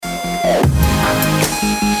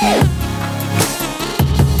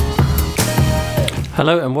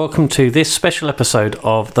Hello and welcome to this special episode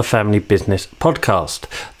of the Family Business Podcast.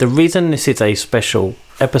 The reason this is a special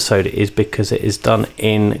episode is because it is done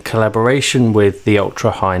in collaboration with the Ultra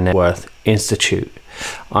High Net Worth Institute.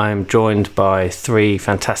 I'm joined by three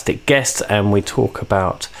fantastic guests and we talk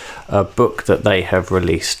about a book that they have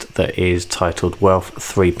released that is titled Wealth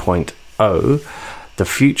 3.0, The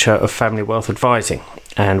Future of Family Wealth Advising.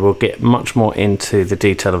 And we'll get much more into the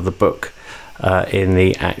detail of the book in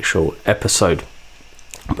the actual episode.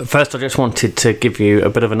 But first, I just wanted to give you a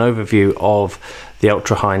bit of an overview of the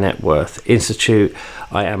Ultra High Net Worth Institute.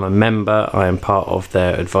 I am a member, I am part of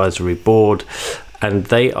their advisory board, and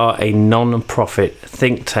they are a non-profit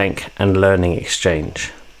think tank and learning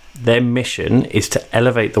exchange. Their mission is to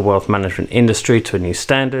elevate the wealth management industry to a new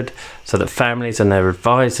standard so that families and their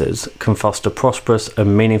advisors can foster prosperous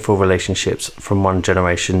and meaningful relationships from one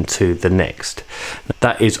generation to the next.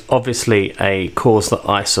 That is obviously a cause that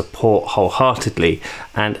I support wholeheartedly,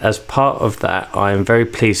 and as part of that I am very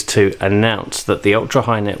pleased to announce that the Ultra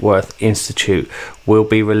High Net Worth Institute will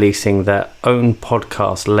be releasing their own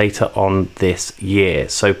podcast later on this year,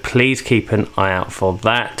 so please keep an eye out for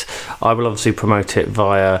that. I will obviously promote it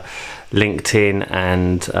via LinkedIn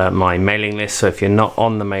and my mailing list, so if you're not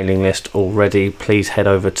on the mailing list already, please head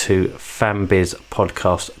over to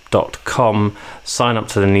fambizpodcast.com, sign up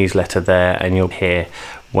to the newsletter there, and you'll hear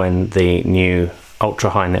when the new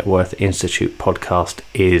Ultra High Net Worth Institute podcast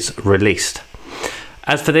is released.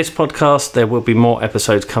 As for this podcast, there will be more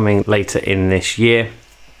episodes coming later in this year.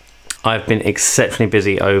 I've been exceptionally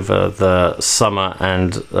busy over the summer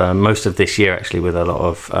and most of this year actually, with a lot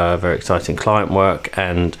of very exciting client work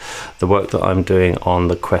and the work that I'm doing on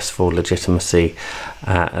the Quest for Legitimacy,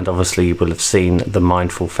 and obviously you will have seen the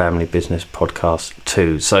Mindful Family Business podcast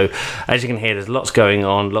too. So as you can hear, there's lots going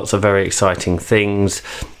on, lots of very exciting things.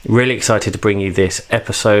 Really excited to bring you this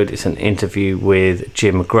episode. It's an interview with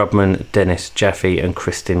Jim Grubman, Dennis Jaffe and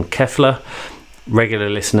Kristin Kefler. Regular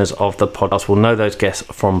listeners of the podcast will know those guests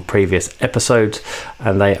from previous episodes,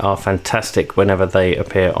 and they are fantastic whenever they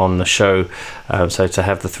appear on the show. So to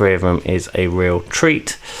have the three of them is a real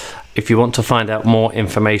treat. If you want to find out more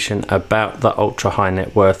information about the Ultra High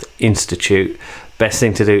Net Worth Institute, best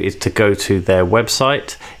thing to do is to go to their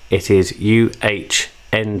website. It is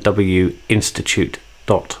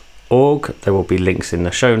uhnwinstitute.org. There will be links in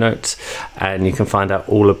the show notes, and you can find out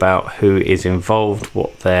all about who is involved,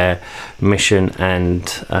 what their mission and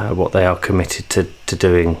what they are committed to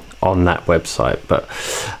doing on that website. But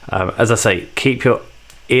as I say, keep your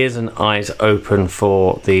ears and eyes open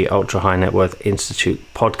for the Ultra High Net Worth Institute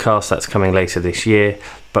podcast. That's coming later this year.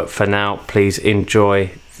 But for now, please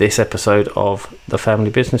enjoy this episode of the Family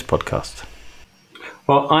Business Podcast.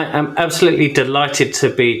 Well, I am absolutely delighted to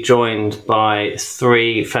be joined by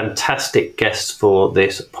three fantastic guests for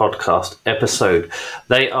this podcast episode.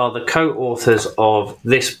 They are the co-authors of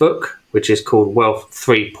this book, which is called Wealth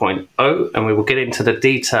 3.0, and we will get into the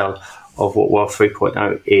detail of what Wealth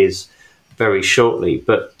 3.0 is very shortly.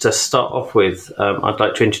 But to start off with, I'd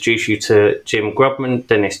like to introduce you to Jim Grubman,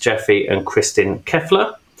 Dennis Jaffe and Kristin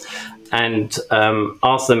Kefler, and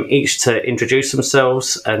ask them each to introduce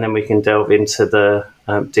themselves, and then we can delve into the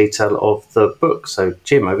detail of the book. So,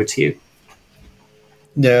 Jim, over to you.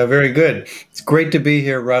 Yeah, very good. It's great to be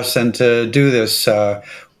here, Russ, and to do this.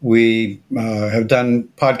 We have done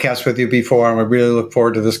podcasts with you before, and we really look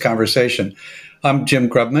forward to this conversation. I'm Jim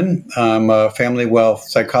Grubman. I'm a family wealth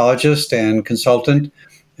psychologist and consultant,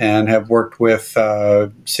 and have worked with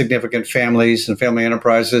significant families and family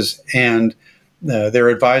enterprises and their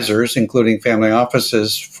advisors, including family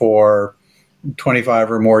offices, for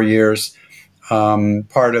 25 or more years,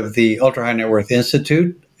 part of the Ultra High Net Worth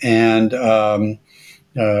Institute, and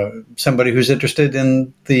somebody who's interested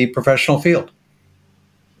in the professional field.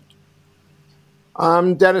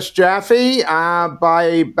 I'm Dennis Jaffe.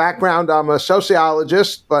 By background, I'm a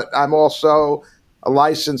sociologist, but I'm also a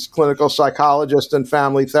licensed clinical psychologist and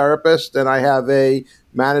family therapist, and I have a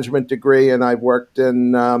management degree, and I've worked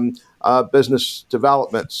in business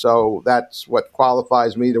development. So that's what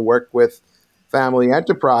qualifies me to work with family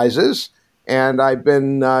enterprises. And I've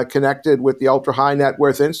been connected with the Ultra High Net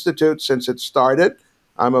Worth Institute since it started.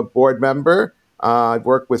 I'm a board member. I've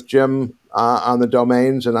worked with Jim on the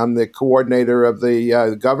domains, and I'm the coordinator of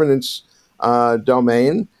the governance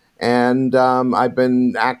domain. And I've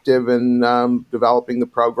been active in developing the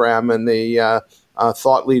program and the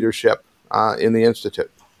thought leadership in the Institute.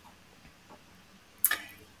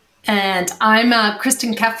 And I'm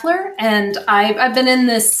Kristin Kefler, and I've been in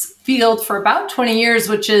this field for about 20 years,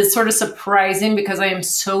 which is sort of surprising because I am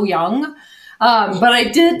so young. But I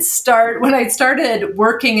did start, when I started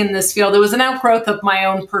working in this field, it was an outgrowth of my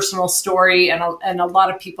own personal story, and a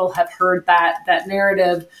lot of people have heard that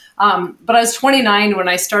narrative. But I was 29 when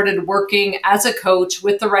I started working as a coach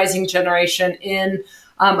with the rising generation in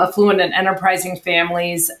affluent and enterprising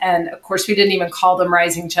families. And of course, we didn't even call them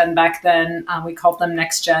rising gen back then. We called them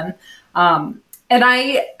next gen.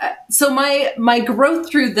 So my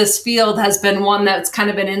growth through this field has been one that's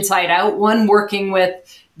kind of been inside out, one working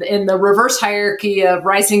in the reverse hierarchy of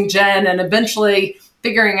rising gen, and eventually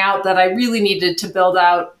figuring out that I really needed to build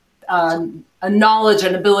out a knowledge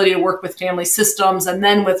and ability to work with family systems, and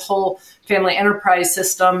then with whole family enterprise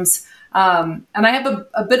systems. And I have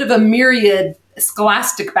a bit of a myriad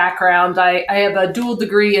scholastic background. I have a dual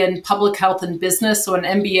degree in public health and business, so an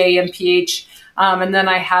MBA, MPH, and then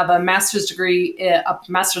I have a master's degree, a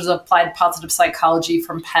master's of applied positive psychology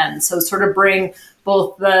from Penn. So sort of bring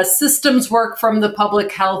both the systems work from the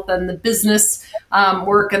public health and the business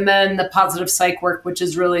work, and then the positive psych work, which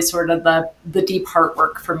is really sort of the deep heart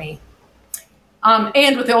work for me.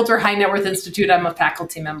 And with the Ultra High Net Worth Institute, I'm a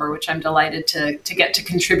faculty member, which I'm delighted to get to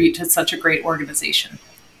contribute to such a great organization.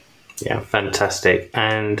 Yeah, fantastic.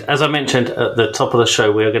 And as I mentioned at the top of the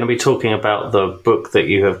show, we are going to be talking about the book that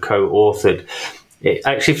you have co-authored. It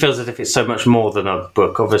actually feels as if it's so much more than a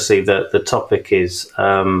book. Obviously, the topic is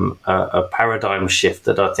a paradigm shift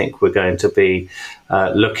that I think we're going to be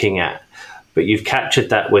looking at. But you've captured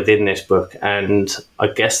that within this book. And I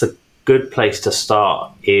guess the good place to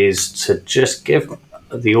start is to just give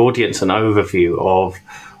the audience an overview of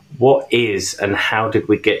what is and how did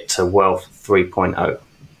we get to Wealth 3.0?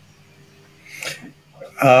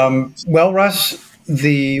 Well, Russ,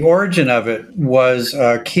 the origin of it was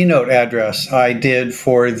a keynote address I did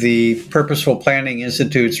for the Purposeful Planning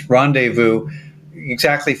Institute's Rendezvous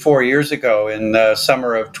exactly 4 years ago in the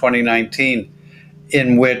summer of 2019,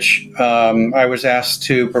 in which I was asked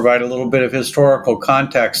to provide a little bit of historical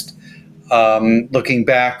context, looking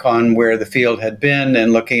back on where the field had been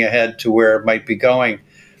and looking ahead to where it might be going,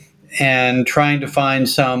 and trying to find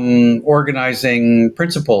some organizing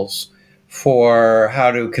principles for how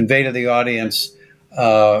to convey to the audience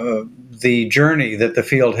the journey that the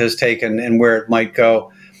field has taken and where it might go.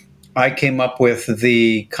 I came up with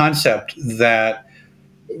the concept that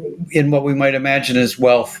in what we might imagine as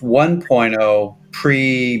Wealth 1.0,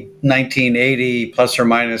 pre-1980, plus or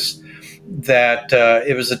minus, that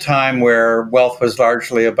it was a time where wealth was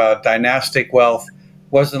largely about dynastic wealth,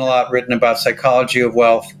 wasn't a lot written about psychology of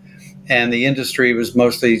wealth, and the industry was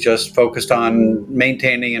mostly just focused on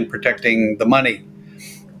maintaining and protecting the money.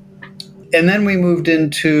 And then we moved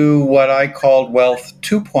into what I called Wealth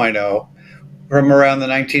 2.0 from around the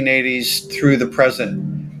 1980s through the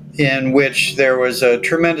present, in which there was a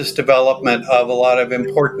tremendous development of a lot of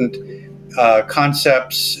important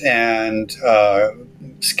concepts and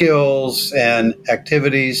skills and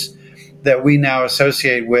activities that we now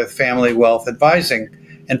associate with family wealth advising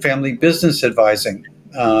and family business advising.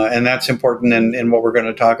 And that's important in what we're going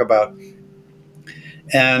to talk about.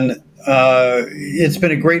 And it's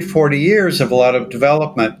been a great 40 years of a lot of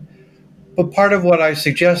development. But part of what I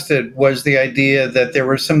suggested was the idea that there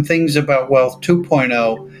were some things about Wealth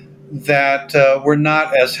 2.0 that were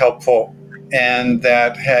not as helpful and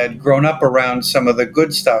that had grown up around some of the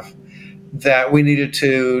good stuff that we needed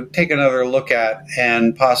to take another look at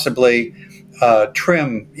and possibly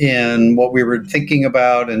trim in what we were thinking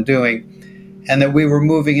about and doing, and that we were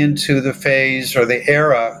moving into the phase or the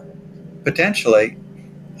era, potentially,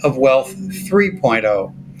 of Wealth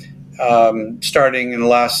 3.0, starting in the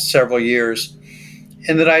last several years,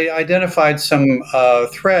 and that I identified some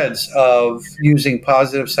threads of using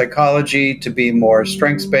positive psychology to be more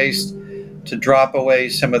strengths-based, to drop away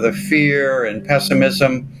some of the fear and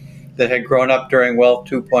pessimism that had grown up during Wealth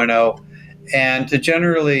 2.0, and to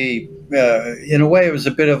generally, in a way, it was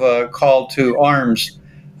a bit of a call to arms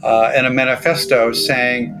and a manifesto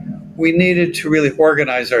saying we needed to really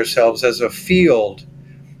organize ourselves as a field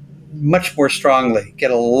much more strongly,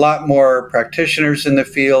 get a lot more practitioners in the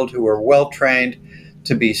field who are well-trained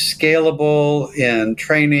to be scalable in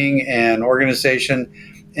training and organization,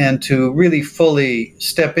 and to really fully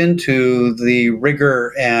step into the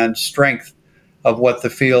rigor and strength of what the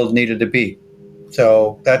field needed to be.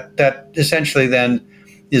 So that essentially then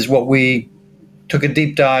is what we took a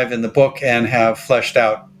deep dive in the book and have fleshed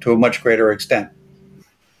out to a much greater extent.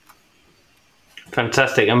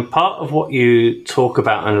 Fantastic. And part of what you talk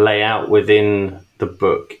about and lay out within the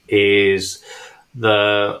book is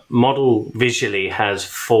the model visually has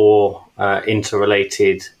four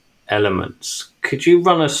interrelated elements. Could you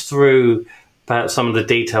run us through perhaps some of the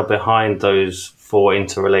detail behind those four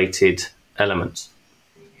interrelated elements?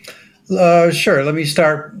 Sure. Let me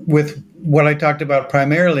start with what I talked about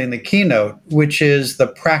primarily in the keynote, which is the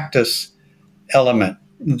practice element,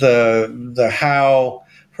 the how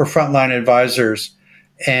for frontline advisors,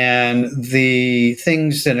 and the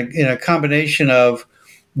things in a combination of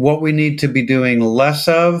what we need to be doing less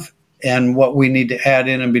of and what we need to add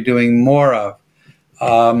in and be doing more of.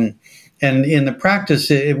 And in the practice,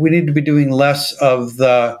 we need to be doing less of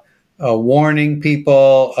the warning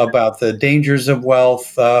people about the dangers of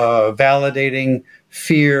wealth, validating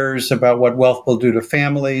fears about what wealth will do to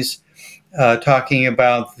families, talking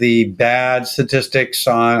about the bad statistics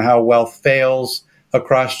on how wealth fails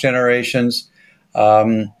across generations,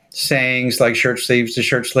 sayings like shirt sleeves to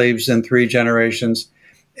shirt sleeves in 3 generations,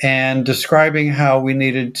 and describing how we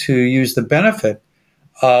needed to use the benefit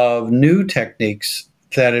of new techniques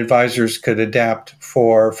that advisors could adapt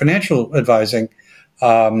for financial advising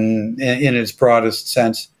in its broadest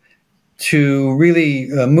sense to really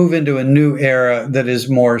move into a new era that is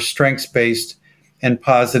more strengths-based and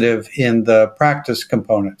positive in the practice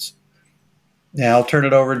components. Now, I'll turn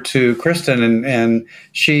it over to Kristen, and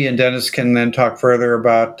she and Dennis can then talk further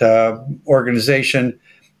about organization,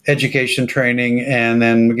 education, training, and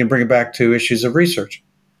then we can bring it back to issues of research.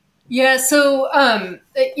 Yeah, so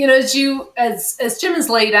as Jim has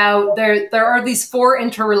laid out, there are these 4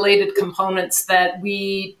 interrelated components that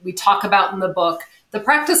we talk about in the book. The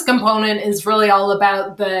practice component is really all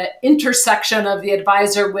about the intersection of the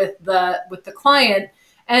advisor with the client.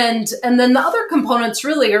 And then the other components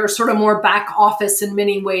really are sort of more back office in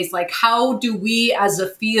many ways, like how do we as a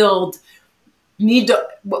field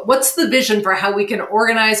what's the vision for how we can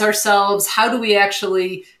organize ourselves? How do we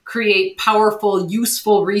actually create powerful,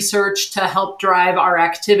 useful research to help drive our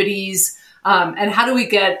activities? And how do we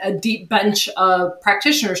get a deep bench of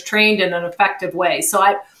practitioners trained in an effective way? So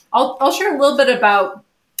I'll share a little bit about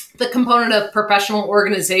the component of professional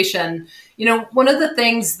organization. One of the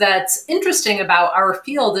things that's interesting about our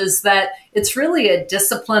field is that it's really a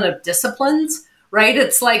discipline of disciplines, right?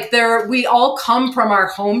 It's like we all come from our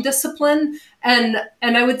home discipline. And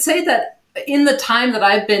I would say that in the time that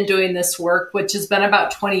I've been doing this work, which has been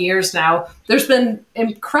about 20 years now, there's been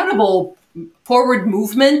incredible forward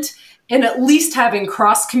movement in at least having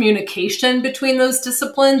cross communication between those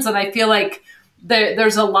disciplines. And I feel like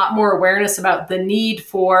there's a lot more awareness about the need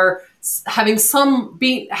for having some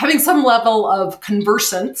level of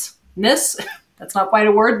conversantness. That's not quite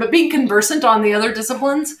a word, but being conversant on the other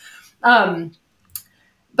disciplines.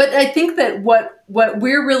 But I think that what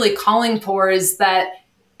we're really calling for is that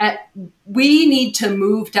we need to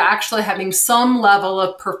move to actually having some level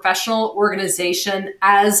of professional organization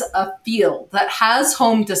as a field that has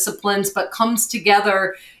home disciplines, but comes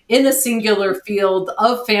together in a singular field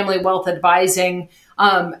of family wealth advising,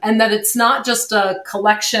 and that it's not just a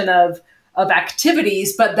collection of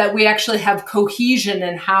activities, but that we actually have cohesion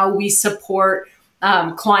in how we support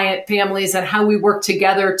client families and how we work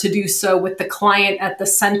together to do so with the client at the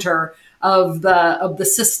center of the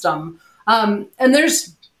system. And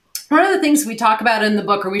there's one of the things we talk about in the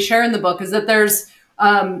book, or we share in the book, is that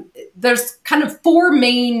there's kind of 4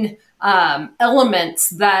 main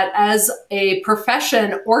elements that as a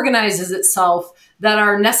profession organizes itself that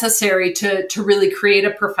are necessary to really create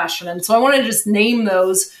a profession. And so I want to just name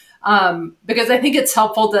those because I think it's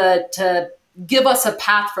helpful to give us a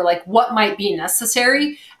path for like what might be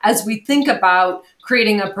necessary as we think about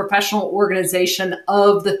creating a professional organization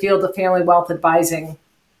of the field of family wealth advising.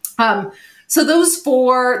 So those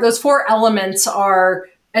four elements are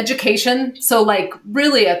education. So like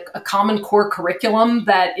really a common core curriculum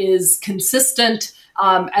that is consistent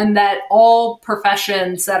and that all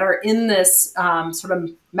professions that are in this sort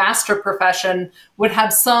of master profession would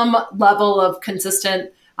have some level of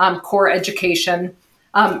consistent core education.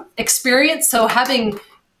 Experience. So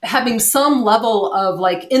having some level of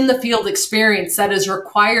like in the field experience that is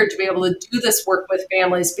required to be able to do this work with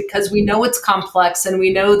families, because we know it's complex and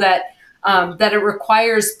we know that that it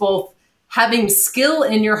requires both having skill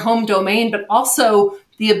in your home domain, but also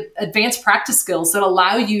the advanced practice skills that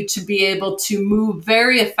allow you to be able to move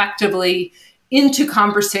very effectively into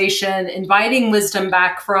conversation, inviting wisdom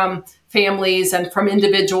back from families and from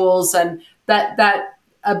individuals, and that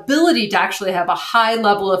ability to actually have a high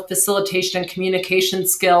level of facilitation and communication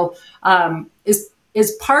skill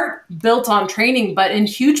is part built on training, but in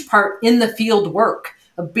huge part in the field work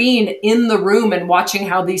of being in the room and watching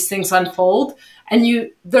how these things unfold.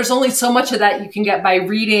 And there's only so much of that you can get by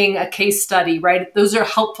reading a case study, right? Those are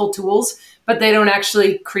helpful tools, but they don't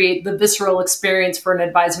actually create the visceral experience for an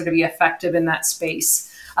advisor to be effective in that space.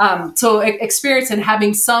 So experience and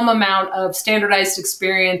having some amount of standardized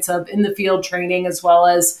experience of in the field training as well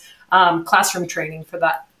as classroom training for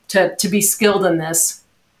that to be skilled in this.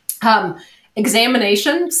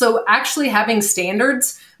 Examination. So actually having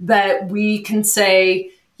standards that we can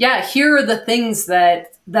say, yeah, here are the things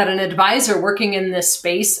that an advisor working in this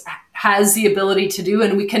space has the ability to do,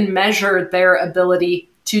 and we can measure their ability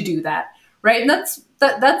to do that, right? And that's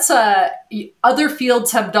other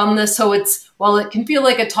fields have done this. So while it can feel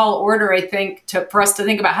like a tall order, I think for us to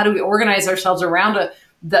think about how do we organize ourselves around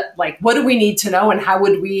what do we need to know, and how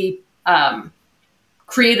would we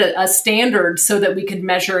create a standard so that we could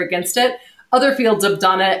measure against it. Other fields have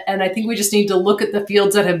done it, and I think we just need to look at the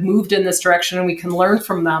fields that have moved in this direction, and we can learn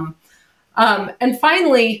from them. And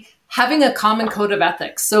finally, having a common code of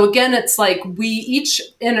ethics. So again, it's like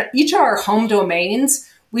in each of our home domains,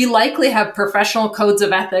 we likely have professional codes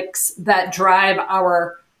of ethics that drive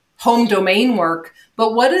our home domain work.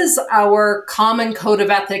 But what is our common code of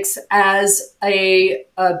ethics as a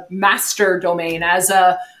master domain, as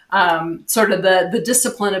a sort of the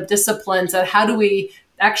discipline of disciplines, and how do we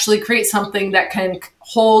actually create something that can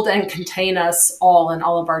hold and contain us all in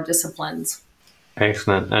all of our disciplines?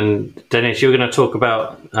 Excellent. And Dennis, you're going to talk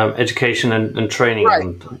about education and training.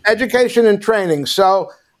 Right. Education and training.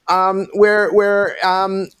 So we're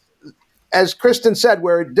as Kristen said,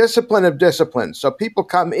 we're a discipline of disciplines. So people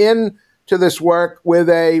come in to this work with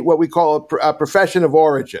what we call a profession of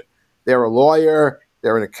origin. They're a lawyer,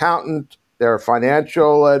 they're an accountant, they're a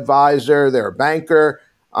financial advisor, they're a banker.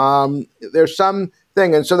 There's something,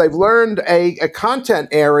 and so they've learned a content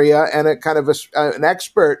area and a kind of an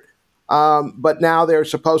expert. But now they're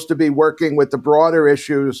supposed to be working with the broader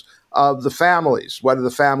issues of the families. What do the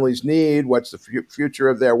families need? What's the future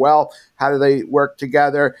of their wealth? How do they work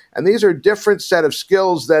together? And these are different set of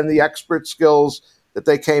skills than the expert skills that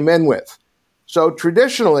they came in with. So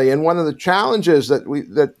traditionally, and one of the challenges that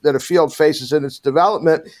a field faces in its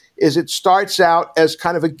development is it starts out as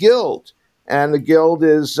kind of a guild, and the guild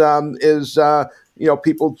is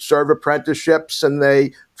people serve apprenticeships and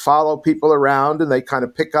they follow people around and they kind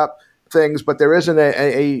of pick up things, but there isn't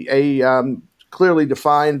a clearly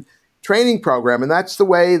defined training program, and that's the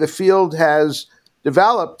way the field has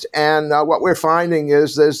developed. And what we're finding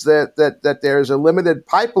is that there's a limited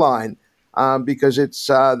pipeline because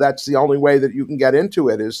that's the only way that you can get into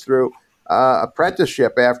it is through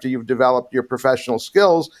apprenticeship after you've developed your professional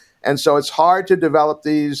skills, and so it's hard to develop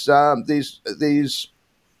these general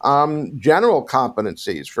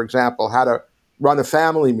competencies. For example, how to run a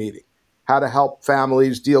family meeting, how to help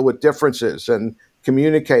families deal with differences and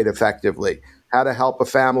communicate effectively, how to help a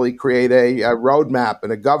family create a roadmap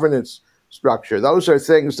and a governance structure. Those are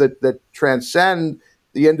things that transcend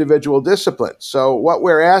the individual disciplines. So what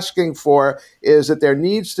we're asking for is that there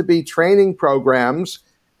needs to be training programs,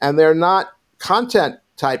 and they're not content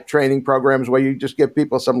type training programs where you just give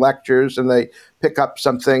people some lectures and they pick up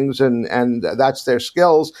some things and that's their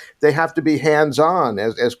skills. They have to be hands-on,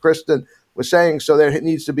 as Kristen was saying. So there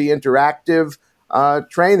needs to be interactive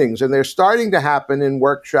trainings, and they're starting to happen in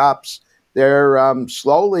workshops. They're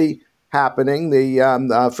slowly happening.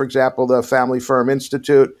 For example, the Family Firm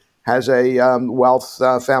Institute has a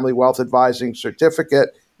family wealth advising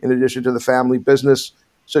certificate in addition to the family business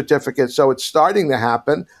certificate. So it's starting to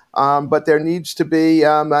happen, but there needs to be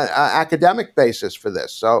an academic basis for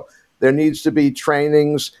this. So there needs to be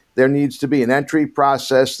trainings. There needs to be an entry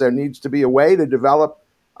process. There needs to be a way to develop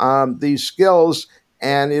these skills.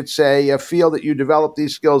 And it's a field that you develop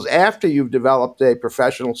these skills after you've developed a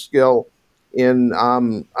professional skill in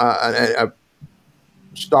a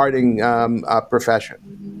starting profession.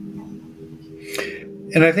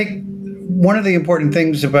 And I think one of the important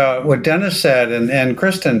things about what Dennis said and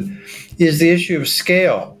Kristen is the issue of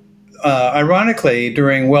scale. Ironically,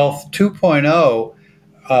 during Wealth 2.0,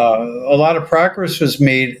 a lot of progress was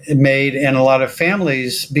made, and a lot of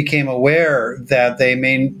families became aware that they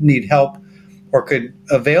may need help or could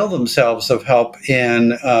avail themselves of help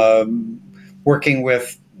in working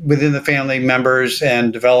within the family members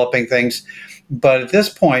and developing things. But at this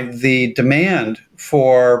point, the demand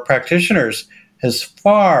for practitioners has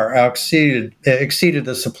far exceeded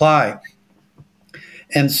the supply.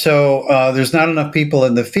 And so there's not enough people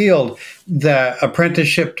in the field. That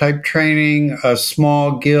apprenticeship type training, a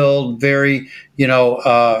small guild, very,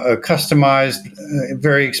 customized,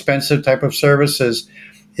 very expensive type of services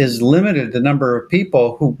is limited the number of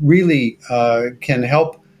people who really can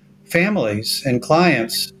help families and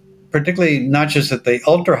clients, particularly not just at the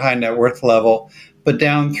ultra high net worth level, but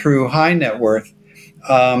down through high net worth.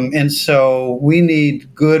 And so we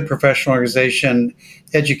need good professional organization,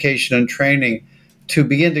 education, and training to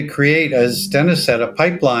begin to create, as Dennis said, a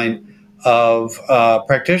pipeline of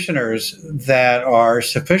practitioners that are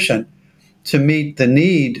sufficient to meet the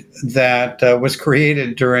need that was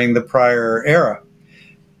created during the prior era.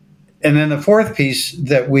 And then the fourth piece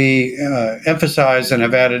that we emphasize and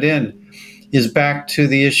have added in is back to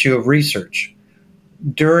the issue of research.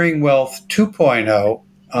 During Wealth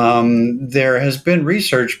 2.0, there has been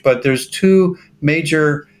research, but there's two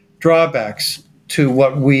major drawbacks to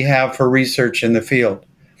what we have for research in the field.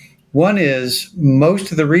 One is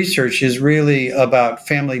most of the research is really about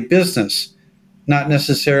family business, not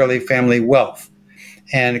necessarily family wealth.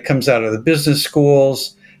 And it comes out of the business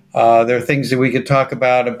schools. There are things that we could talk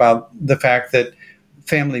about the fact that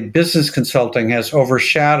family business consulting has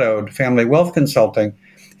overshadowed family wealth consulting.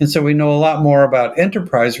 And so we know a lot more about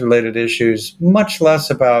enterprise-related issues, much less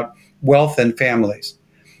about wealth and families.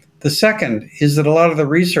 The second is that a lot of the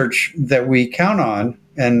research that we count on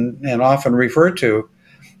and often refer to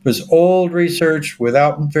was old research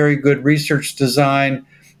without very good research design.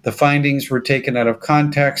 The findings were taken out of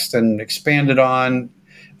context and expanded on.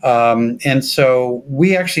 And so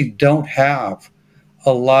we actually don't have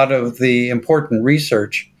a lot of the important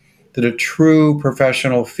research that a true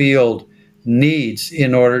professional field needs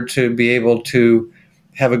in order to be able to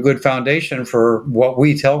have a good foundation for what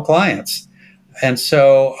we tell clients. And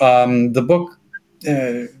so the book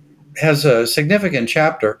has a significant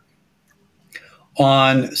chapter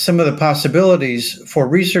on some of the possibilities for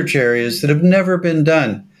research areas that have never been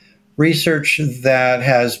done. Research that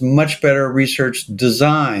has much better research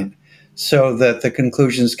design so that the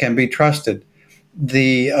conclusions can be trusted.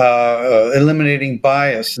 The eliminating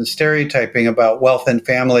bias and stereotyping about wealth and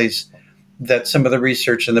families that some of the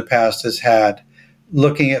research in the past has had.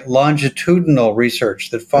 Looking at longitudinal research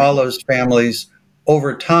that follows families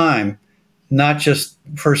over time, not just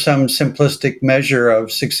for some simplistic measure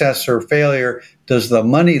of success or failure, does the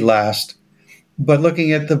money last, but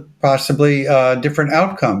looking at the possibly different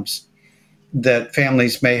outcomes that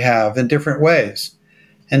families may have in different ways.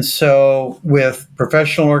 And so with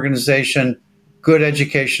professional organization, good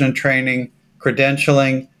education and training,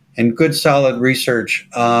 credentialing, and good solid research,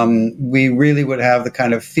 we really would have the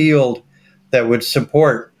kind of field that would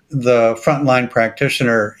support the frontline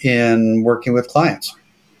practitioner in working with clients.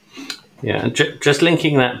 Yeah, just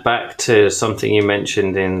linking that back to something you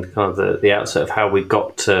mentioned in kind of the outset of how we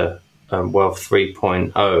got to Wealth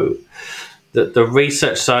 3.0, the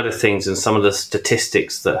research side of things and some of the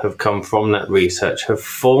statistics that have come from that research have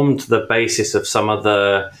formed the basis of some of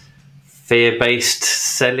the fear-based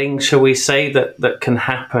selling, shall we say, that can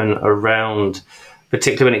happen around,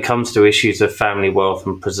 particularly when it comes to issues of family wealth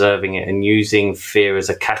and preserving it and using fear as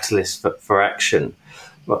a catalyst for action.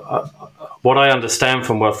 What I understand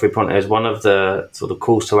from Wealth 3.0 is one of the sort of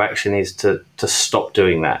calls to action is to stop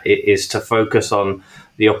doing that. It is to focus on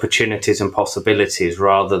the opportunities and possibilities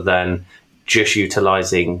rather than just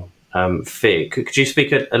utilizing fear. Could you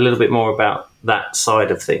speak a little bit more about that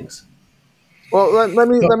side of things? Well, let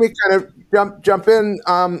me kind of jump in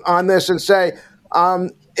on this and say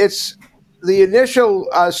it's the initial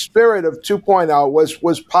spirit of 2.0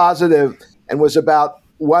 was positive and was about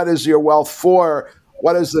what is your wealth for?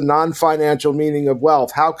 What is the non-financial meaning of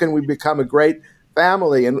wealth? How can we become a great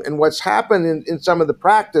family? And what's happened in some of the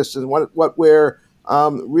practice and what we're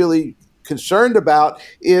really concerned about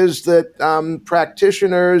is that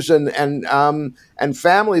practitioners and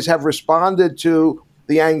families have responded to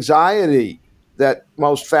the anxiety that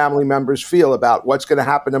most family members feel about what's going to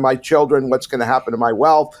happen to my children, what's going to happen to my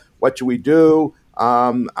wealth, what do we do,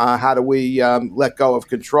 how do we let go of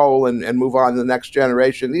control and move on to the next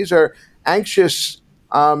generation. These are anxious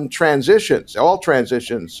transitions. All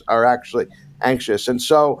transitions are actually anxious. And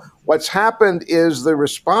so what's happened is the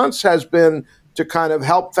response has been to kind of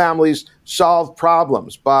help families solve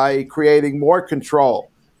problems by creating more control,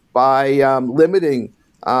 by limiting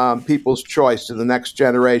people's choice to the next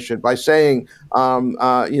generation, by saying,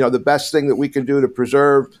 the best thing that we can do to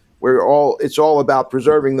preserve, it's all about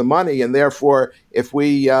preserving the money, and therefore, if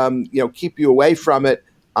we keep you away from it,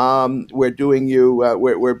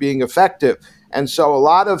 we're being effective. And so, a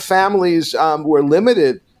lot of families were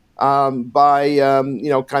limited by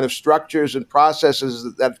kind of structures and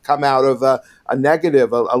processes that come out of a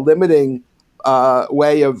negative, a limiting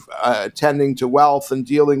way of tending to wealth and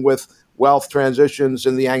dealing with wealth transitions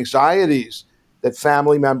and the anxieties that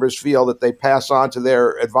family members feel that they pass on to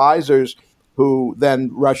their advisors, who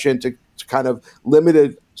then rush into kind of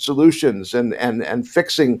limited solutions and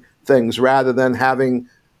fixing things rather than having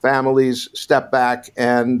families step back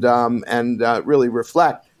and really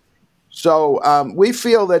reflect. So we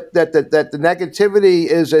feel that the negativity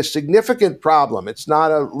is a significant problem. It's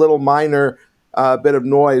not a little minor bit of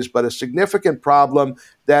noise, but a significant problem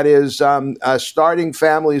that is starting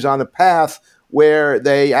families on a path where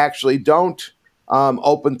they actually don't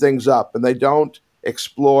open things up and they don't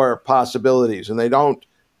explore possibilities and they don't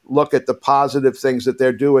look at the positive things that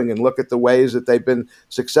they're doing and look at the ways that they've been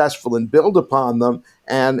successful and build upon them.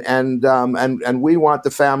 And we want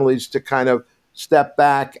the families to kind of step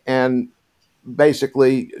back and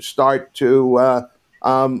basically start to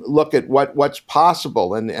look at what's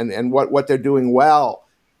possible and what they're doing well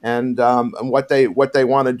and what they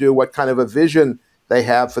want to do, what kind of a vision they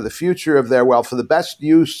have for the future of their wealth, for the best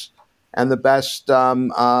use and the best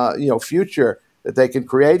future that they can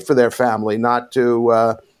create for their family, not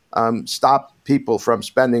to stop people from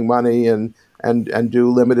spending money and do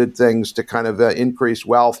limited things to kind of increase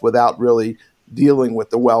wealth without really dealing with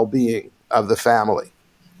the well-being of the family.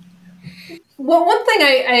 Well, one thing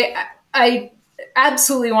I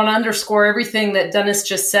absolutely want to underscore everything that Dennis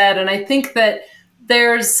just said, and I think that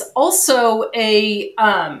there's also a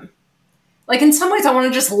like in some ways I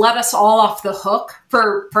want to just let us all off the hook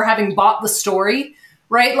for having bought the story,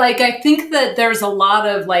 right? Like I think that there's a lot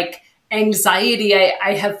of like anxiety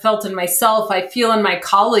I have felt in myself. I feel in my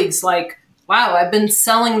colleagues like, wow, I've been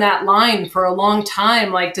selling that line for a long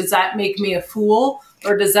time. Like, does that make me a fool?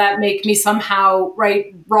 Or does that make me somehow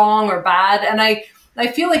wrong or bad? And I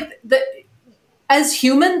feel like that as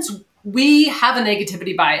humans, we have a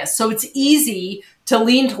negativity bias. So it's easy to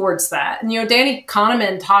lean towards that. And, Danny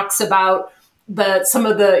Kahneman talks about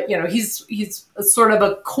he's sort of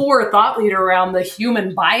a core thought leader around the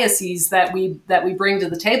human biases that we bring to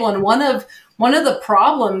the table. And one of the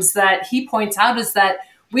problems that he points out is that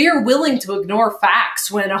we are willing to ignore facts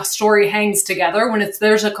when a story hangs together. When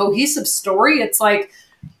there's a cohesive story, it's like,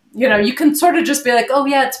 you can sort of just be like, oh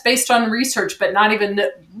yeah, it's based on research, but not even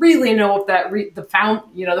really know if the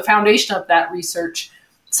foundation of that research.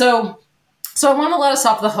 So I want to let us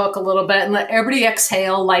off the hook a little bit and let everybody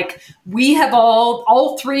exhale. Like we have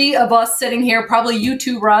all three of us sitting here, probably you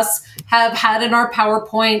too, Russ, have had in our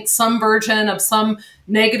PowerPoint some version of some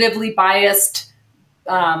negatively biased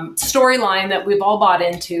storyline that we've all bought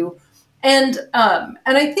into. And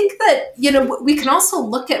I think that, we can also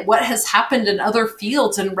look at what has happened in other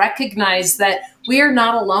fields and recognize that we are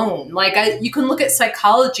not alone. Like you can look at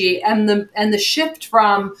psychology and the shift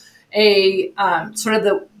from a sort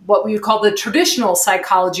of what we would call the traditional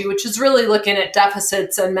psychology, which is really looking at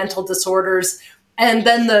deficits and mental disorders. And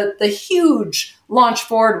then the huge launch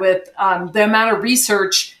forward with the amount of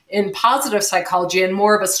research in positive psychology and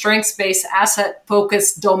more of a strengths-based,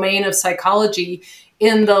 asset-focused domain of psychology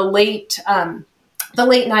in the late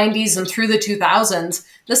 90s and through the 2000s.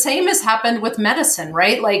 The same has happened with medicine,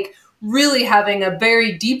 right? Like really having a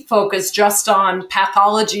very deep focus just on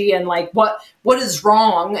pathology and like what is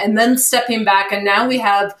wrong, and then stepping back. And now we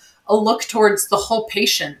have a look towards the whole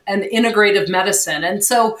patient and integrative medicine. And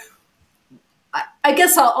so I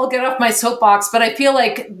guess I'll get off my soapbox, but I feel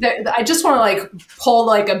like I just want to like pull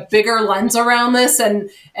like a bigger lens around this and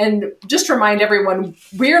just remind everyone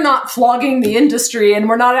we're not flogging the industry, and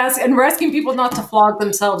we're asking people not to flog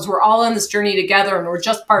themselves. We're all on this journey together, and we're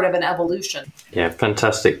just part of an evolution. Yeah,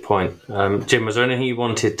 fantastic point. Jim, was there anything you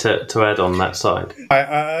wanted to add on that side?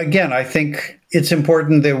 I think it's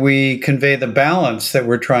important that we convey the balance that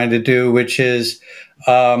we're trying to do, which is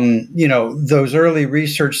those early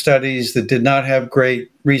research studies that did not have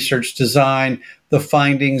great research design, the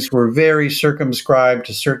findings were very circumscribed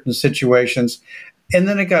to certain situations, and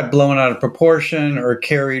then it got blown out of proportion or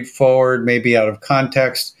carried forward, maybe out of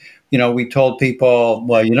context. We told people,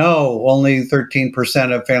 well, only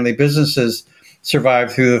 13% of family businesses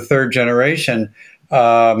survive through the third generation.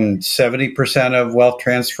 70% of wealth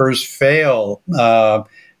transfers fail,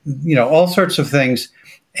 all sorts of things.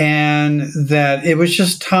 And that it was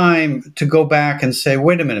just time to go back and say,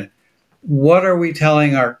 wait a minute, what are we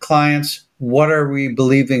telling our clients? What are we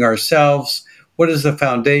believing ourselves? What is the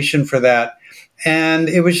foundation for that? And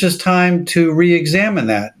it was just time to re-examine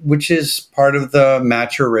that, which is part of the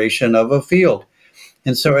maturation of a field.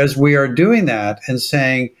 And so as we are doing that and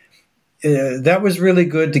saying, that was really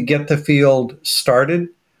good to get the field started,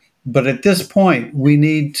 but at this point, we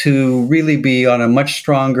need to really be on a much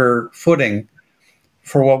stronger footing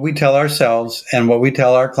for what we tell ourselves and what we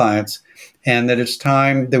tell our clients, and that it's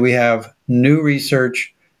time that we have new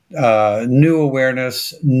research, new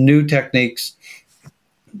awareness, new techniques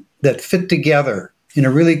that fit together in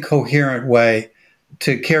a really coherent way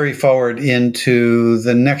to carry forward into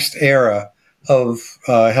the next era of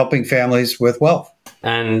helping families with wealth.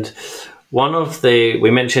 And one of we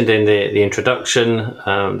mentioned in the introduction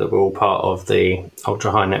that we're all part of the Ultra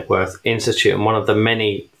High Net Worth Institute, and one of the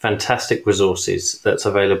many fantastic resources that's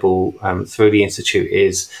available through the Institute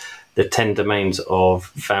is the 10 domains of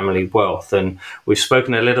family wealth. And we've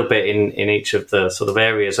spoken a little bit in each of the sort of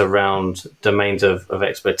areas around domains of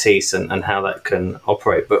expertise and how that can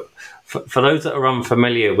operate. But for those that are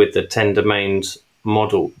unfamiliar with the 10 domains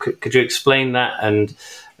model, could you explain that? And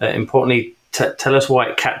importantly, tell us why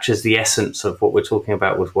it captures the essence of what we're talking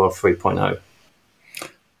about with Wealth 3.0.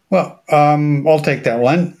 Well, I'll take that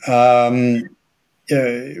one.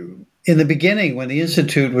 In the beginning, when the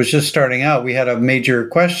Institute was just starting out, we had a major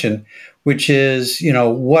question, which is,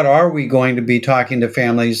 what are we going to be talking to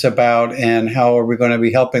families about and how are we going to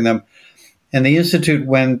be helping them? And the Institute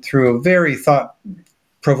went through a very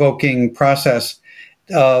thought-provoking process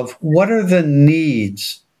of what are the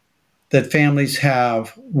needs that families have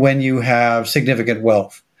when you have significant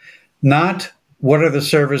wealth, not what are the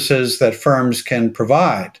services that firms can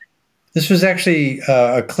provide. This was actually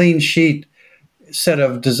a clean sheet set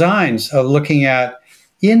of designs of looking at,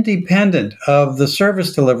 independent of the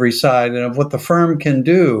service delivery side and of what the firm can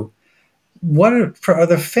do, what are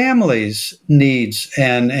the family's needs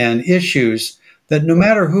and issues that no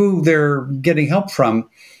matter who they're getting help from,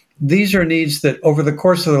 these are needs that over the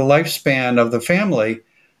course of the lifespan of the family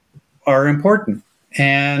are important.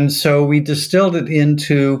 And so we distilled it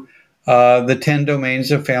into the 10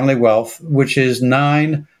 domains of family wealth, which is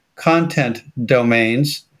 9 content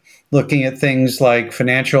domains, looking at things like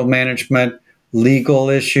financial management, legal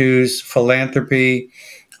issues, philanthropy,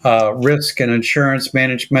 risk and insurance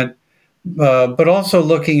management, but also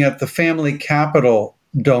looking at the family capital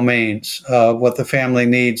domains, what the family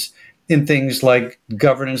needs in things like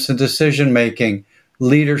governance and decision making,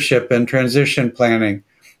 leadership and transition planning,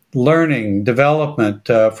 learning, development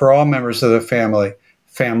for all members of the family,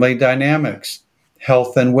 family dynamics,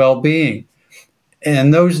 health and well-being.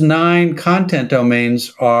 And those 9 content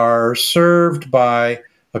domains are served by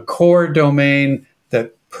a core domain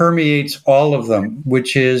that permeates all of them,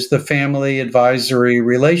 which is the family advisory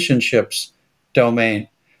relationships domain.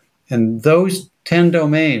 And those 10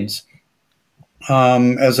 domains,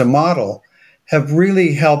 as a model, have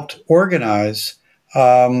really helped organize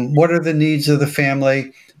what are the needs of the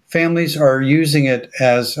family. Families are using it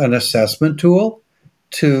as an assessment tool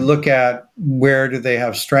to look at where do they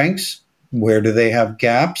have strengths, where do they have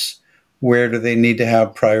gaps, where do they need to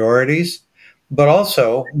have priorities, but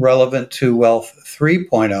also relevant to Wealth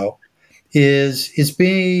 3.0 is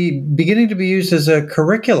beginning to be used as a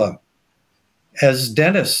curriculum. As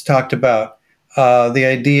Dennis talked about, the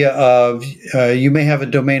idea of you may have a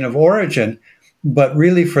domain of origin, but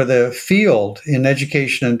really for the field in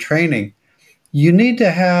education and training, you need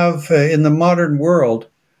to have, in the modern world,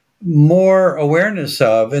 more awareness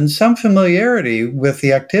of and some familiarity with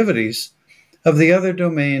the activities of the other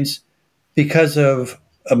domains because of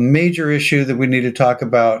a major issue that we need to talk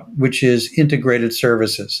about, which is integrated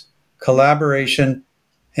services, collaboration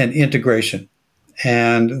and integration.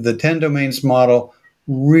 And the 10 domains model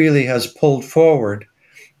really has pulled forward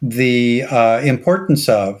the importance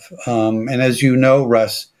of, and as you know,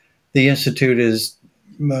 Russ, the Institute is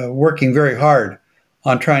working very hard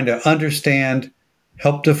on trying to understand,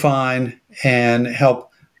 help define, and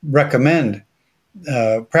help recommend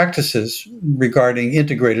practices regarding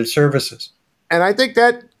integrated services. And I think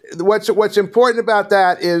that what's important about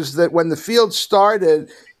that is that when the field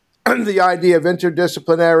started, the idea of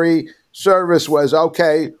interdisciplinary service was,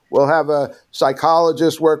 okay, we'll have a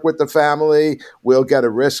psychologist work with the family, we'll get a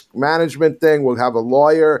risk management thing, we'll have a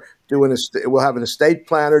lawyer we'll have an estate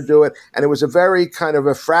planner do it. And it was a very kind of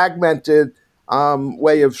a fragmented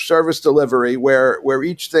way of service delivery where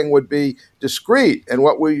each thing would be discrete. And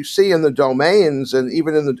what we see in the domains, and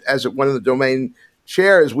even as one of the domain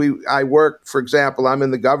chairs, I work, for example, I'm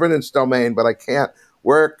in the governance domain, but I can't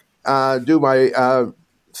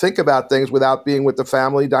think about things without being with the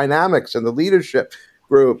family dynamics and the leadership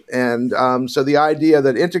group. And so the idea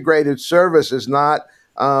that integrated service is not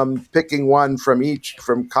picking one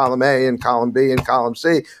from column A and column B and column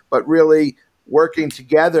C, but really working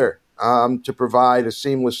together to provide a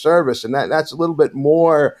seamless service. And that's a little bit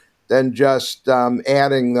more than just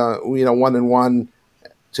adding one and one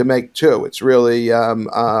to make two. It's really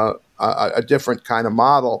a different kind of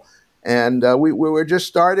model. And we were just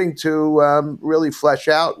starting to really flesh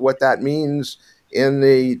out what that means in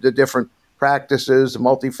the different practices, the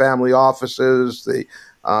multifamily offices, the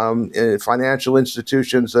financial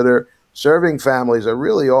institutions that are serving families are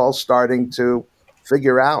really all starting to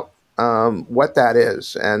figure out what that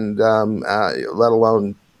is, and let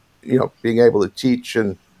alone being able to teach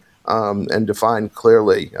and define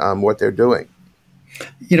clearly what they're doing.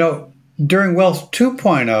 during Wealth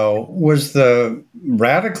 2.0 was the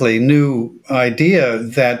radically new idea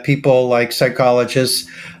that people like psychologists,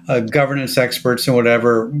 governance experts, and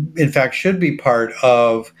whatever, in fact, should be part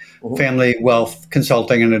of family wealth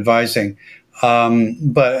consulting and advising.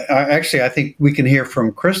 But actually, I think we can hear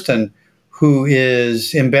from Kristen, who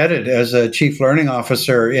is embedded as a chief learning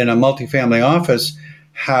officer in a multifamily office,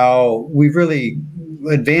 how we've really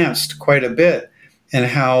advanced quite a bit, and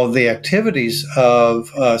how the activities of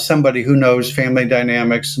somebody who knows family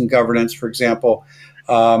dynamics and governance, for example,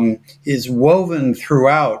 is woven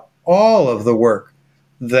throughout all of the work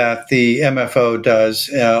that the MFO does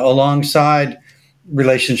alongside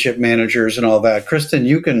relationship managers and all that. Kristen,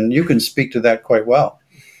 you can speak to that quite well.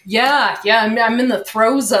 Yeah. I'm in the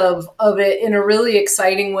throes of it in a really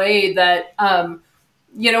exciting way that,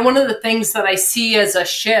 one of the things that I see as a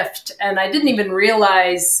shift, and I didn't even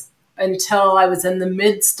realize until I was in the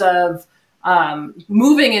midst of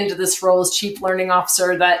moving into this role as chief learning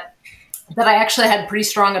officer, that I actually had pretty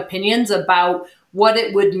strong opinions about what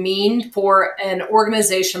it would mean for an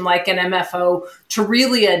organization like an MFO to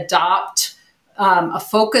really adopt a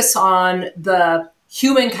focus on the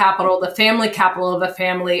human capital, the family capital of a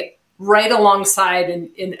family, right alongside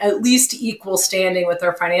in at least equal standing with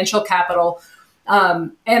their financial capital.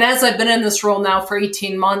 And as I've been in this role now for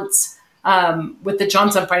 18 months with the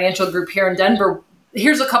Johnson Financial Group here in Denver,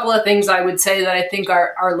 here's a couple of things I would say that I think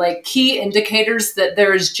are like key indicators that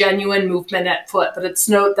there is genuine movement at foot. But it's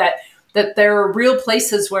note that there are real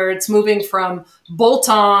places where it's moving from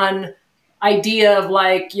bolt-on idea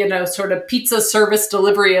of sort of pizza service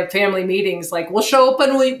delivery of family meetings. Like, we'll show up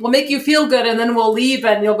and we'll make you feel good and then we'll leave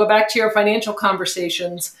and you'll go back to your financial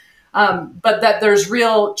conversations. But that there's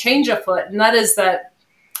real change afoot. And that is that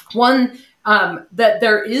one, that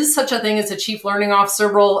there is such a thing as a chief learning officer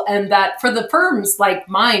role, and that for the firms like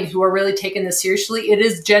mine who are really taking this seriously, it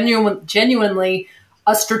is genuinely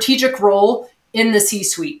a strategic role in the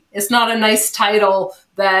C-suite. It's not a nice title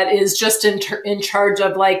that is just in charge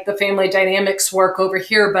of like the family dynamics work over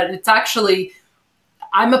here, but it's actually,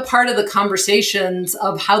 I'm a part of the conversations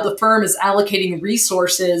of how the firm is allocating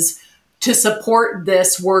resources to support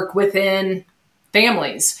this work within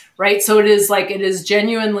families, right? So it is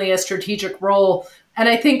genuinely a strategic role. And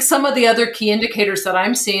I think some of the other key indicators that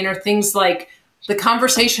I'm seeing are things like the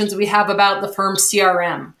conversations we have about the firm's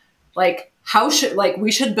CRM, like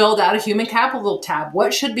we should build out a human capital tab.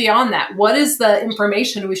 What should be on that? What is the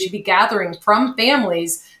information we should be gathering from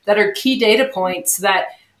families that are key data points that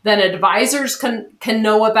then advisors can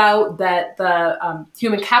know about, that the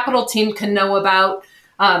human capital team can know about?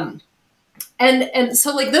 And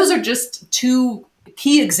so those are just two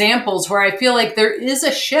key examples where I feel like there is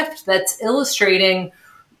a shift that's illustrating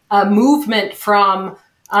a movement from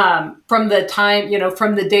the time,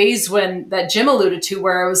 from the days when that Jim alluded to,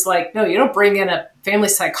 where I was like, no, you don't bring in a family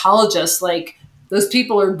psychologist. Like, those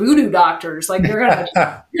people are voodoo doctors. Like, they're going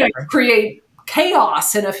to create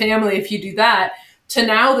chaos in a family if you do that. To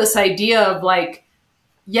now this idea of like,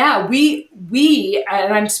 yeah, we,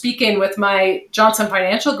 and I'm speaking with my Johnson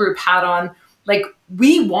Financial Group hat on, like,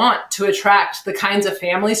 we want to attract the kinds of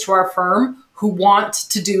families to our firm who want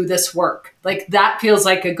to do this work. Like, that feels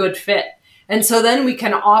like a good fit. And so then we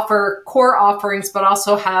can offer core offerings, but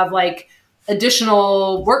also have like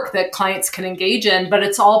additional work that clients can engage in. But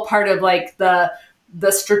it's all part of like the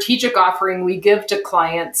strategic offering we give to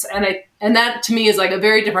clients. And that to me is like a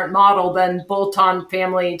very different model than bolt-on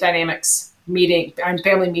family dynamics meeting and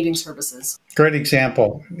family meeting services. Great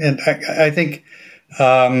example. And I think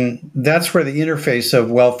that's where the interface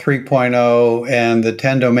of Wealth 3.0 and the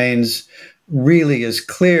 10 domains really is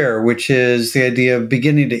clear, which is the idea of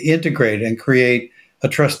beginning to integrate and create a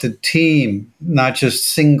trusted team, not just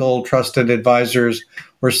single trusted advisors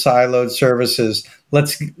or siloed services.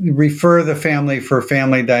 Let's refer the family for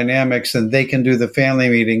family dynamics and they can do the family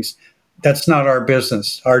meetings. That's not our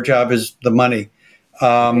business. Our job is the money.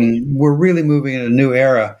 We're really moving in a new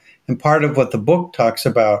era. And part of what the book talks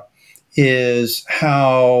about is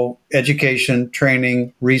how education,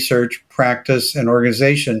 training, research, practice, and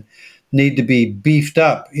organization need to be beefed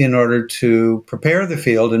up in order to prepare the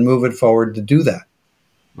field and move it forward to do that.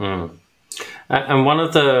 And one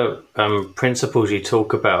of the principles you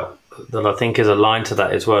talk about that I think is aligned to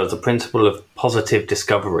that as well is the principle of positive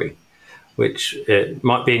discovery, which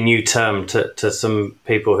might be a new term to some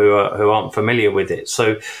people who aren't familiar with it.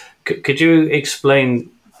 So could you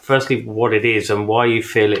explain firstly what it is and why you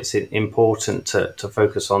feel it's important to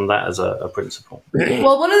focus on that as a principle?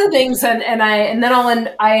 Well, one of the things, and then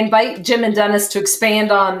I invite Jim and Dennis to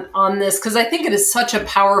expand on this, because I think it is such a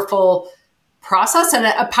powerful process and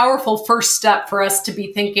a powerful first step for us to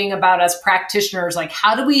be thinking about as practitioners, like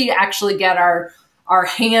how do we actually get our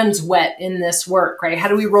hands wet in this work, right? How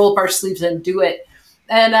do we roll up our sleeves and do it?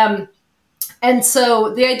 And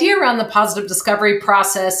so the idea around the positive discovery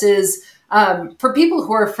process is for people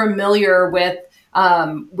who are familiar with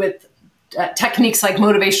techniques like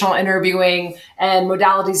motivational interviewing and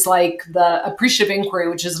modalities like the appreciative inquiry,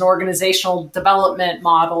 which is an organizational development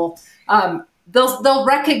model, they'll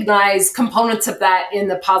recognize components of that in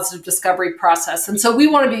the positive discovery process. And so we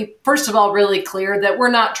want to be, first of all, really clear that we're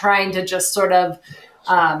not trying to just sort of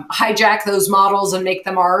hijack those models and make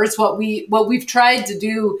them ours. What we've tried to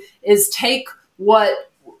do is take what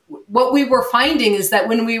we were finding is that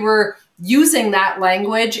when we were using that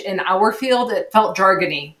language in our field, it felt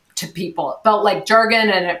jargony to people. It felt like jargon,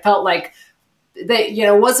 and it felt like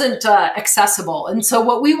that, wasn't accessible. And so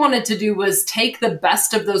what we wanted to do was take the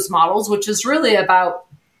best of those models, which is really about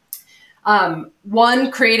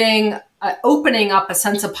one, creating, opening up a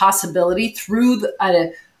sense of possibility through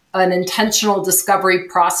an intentional discovery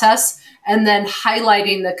process, and then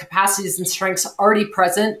highlighting the capacities and strengths already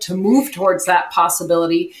present to move towards that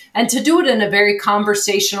possibility, and to do it in a very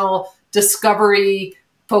conversational, discovery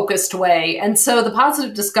focused way. And so the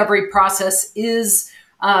positive discovery process is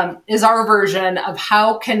our version of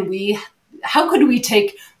how could we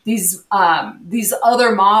take these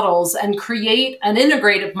other models and create an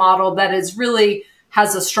integrative model that is really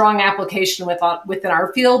has a strong application within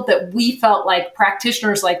our field that we felt like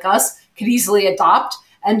practitioners like us could easily adopt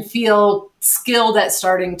and feel skilled at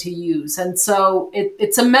starting to use. And so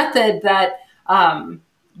it's a method that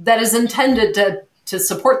is intended to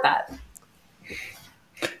support that.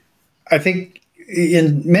 I think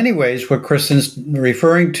in many ways what Kristen's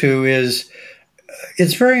referring to is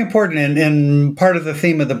it's very important, and part of the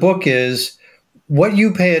theme of the book is what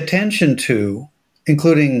you pay attention to,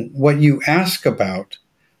 including what you ask about,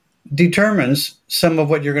 determines some of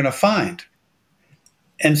what you're going to find.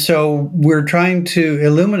 And so we're trying to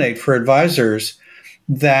illuminate for advisors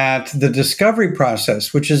that the discovery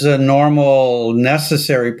process, which is a normal,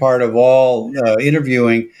 necessary part of all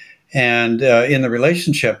interviewing and in the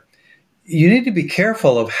relationship, you need to be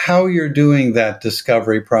careful of how you're doing that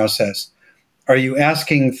discovery process. Are you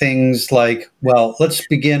asking things like, well, let's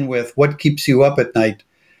begin with what keeps you up at night,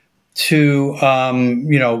 to,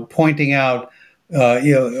 pointing out,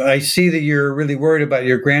 I see that you're really worried about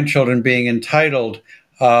your grandchildren being entitled.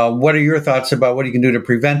 What are your thoughts about what you can do to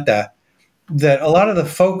prevent that? That a lot of the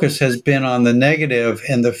focus has been on the negative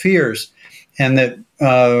and the fears, and that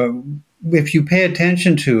if you pay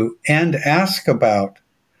attention to and ask about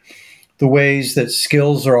the ways that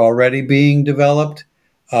skills are already being developed,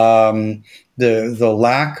 the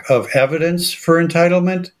lack of evidence for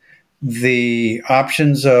entitlement, the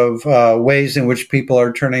options of ways in which people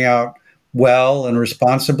are turning out well and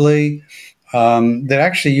responsibly, that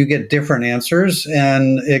actually you get different answers,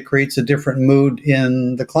 and it creates a different mood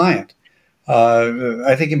in the client.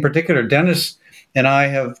 I think in particular, Dennis and I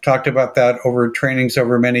have talked about that over trainings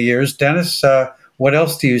over many years. Dennis, what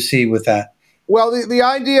else do you see with that? Well, the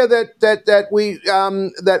idea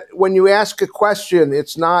that when you ask a question,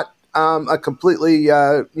 it's not a completely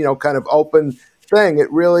kind of open thing.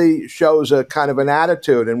 It really shows a kind of an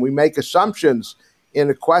attitude, and we make assumptions in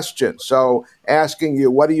a question. So asking you,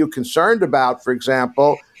 what are you concerned about, for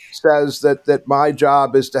example, says that my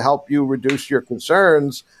job is to help you reduce your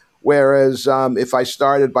concerns. Whereas if I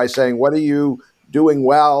started by saying, what are you doing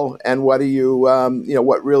well, and what are you,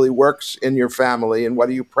 what really works in your family, and what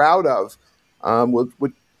are you proud of?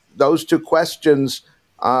 With those two questions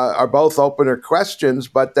are both opener questions,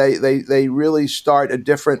 but they really start a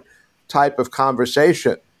different type of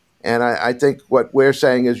conversation. And I think what we're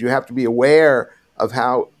saying is you have to be aware of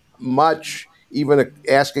how much even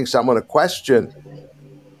asking someone a question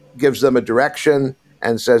gives them a direction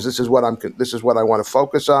and says, this is what I want to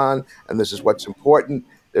focus on, and this is what's important.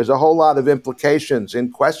 There's a whole lot of implications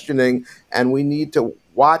in questioning, and we need to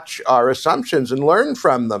watch our assumptions and learn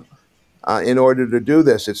from them in order to do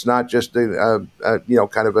this. It's not just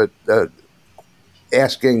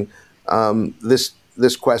asking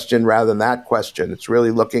this question rather than that question. It's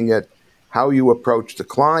really looking at how you approach the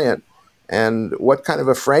client and what kind of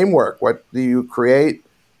a framework, what do you create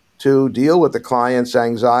to deal with the client's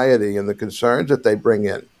anxiety and the concerns that they bring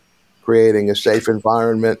in, creating a safe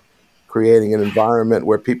environment, creating an environment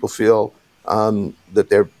where people feel that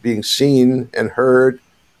they're being seen and heard,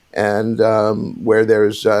 and where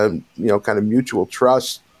there's kind of mutual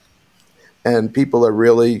trust, and people are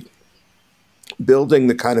really building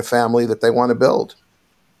the kind of family that they want to build.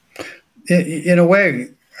 In a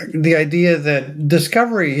way, the idea that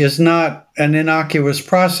discovery is not an innocuous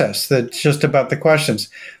process that's just about the questions.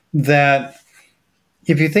 That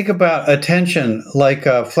if you think about attention like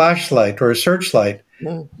a flashlight or a searchlight,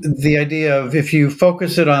 the idea of if you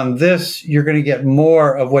focus it on this, you're going to get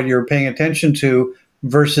more of what you're paying attention to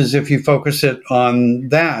versus if you focus it on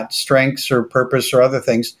that, strengths or purpose or other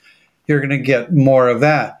things, you're going to get more of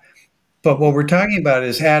that. But what we're talking about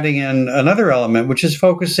is adding in another element, which is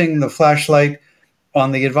focusing the flashlight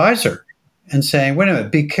on the advisor and saying, wait a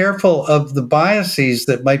minute, be careful of the biases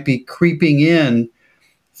that might be creeping in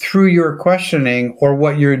through your questioning or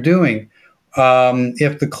what you're doing.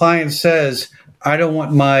 If the client says, I don't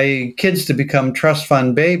want my kids to become trust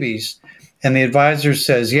fund babies, and the advisor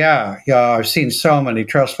says, yeah, I've seen so many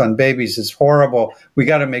trust fund babies, it's horrible. We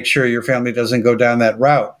got to make sure your family doesn't go down that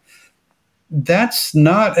route. That's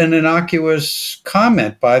not an innocuous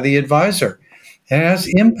comment by the advisor. It has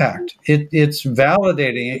impact. It's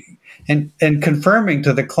validating and confirming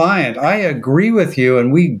to the client, I agree with you,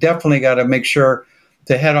 and we definitely got to make sure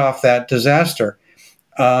to head off that disaster.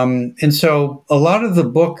 And so a lot of the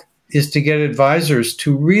book is to get advisors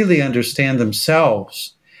to really understand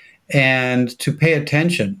themselves and to pay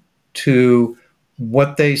attention to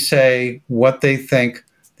what they say, what they think,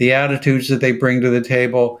 the attitudes that they bring to the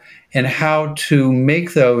table, and how to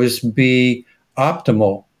make those be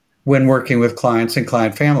optimal when working with clients and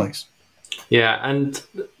client families. Yeah, and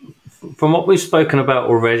from what we've spoken about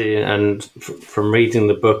already and from reading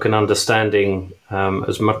the book and understanding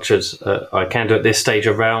as much as I can do at this stage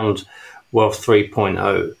around Wealth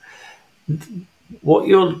 3.0, what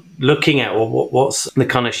you're looking at or what's the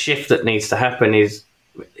kind of shift that needs to happen is,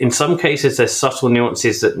 in some cases, there's subtle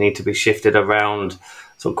nuances that need to be shifted around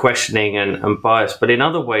sort of questioning and bias. But in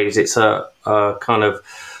other ways, it's a kind of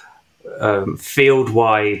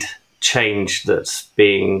field-wide change that's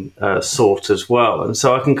being sought as well. And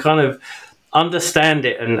so I can kind of understand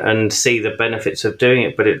it and see the benefits of doing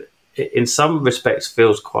it, but it in some respects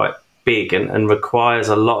feels quite big and requires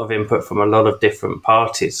a lot of input from a lot of different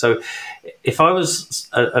parties. So if I was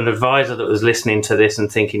an advisor that was listening to this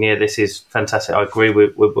and thinking, yeah, this is fantastic, I agree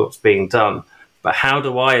with what's being done, but how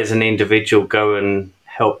do I as an individual go and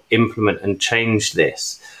help implement and change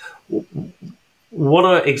this? What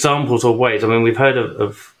are examples or ways? I mean, we've heard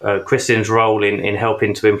of Kristin's role in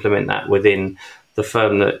helping to implement that within the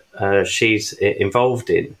firm that she's involved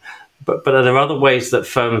in. But are there other ways that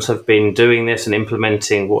firms have been doing this and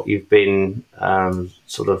implementing what you've been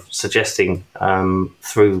sort of suggesting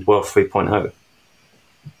through Wealth 3.0?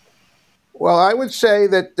 Well, I would say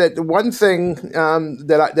that one thing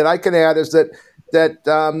that I can add is that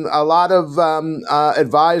a lot of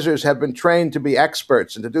advisors have been trained to be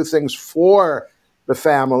experts and to do things for the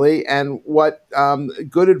family. And what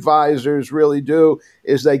good advisors really do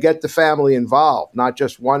is they get the family involved, not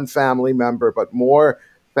just one family member, but more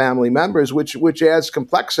family members, which adds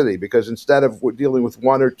complexity, because instead of dealing with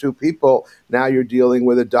one or two people, now you're dealing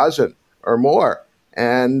with a dozen or more.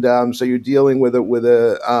 And so you're dealing with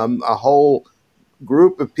a whole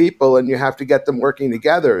group of people, and you have to get them working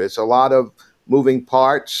together. It's a lot of moving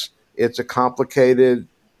parts. It's a complicated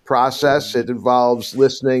process. It involves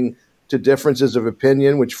listening to differences of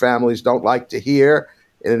opinion, which families don't like to hear.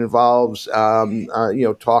 It involves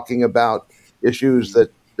talking about issues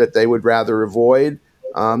that they would rather avoid.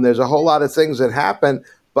 There's a whole lot of things that happen,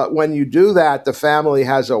 but when you do that, the family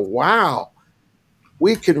has a, wow,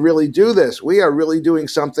 we can really do this. We are really doing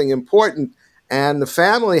something important. And the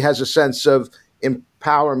family has a sense of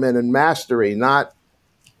empowerment and mastery, not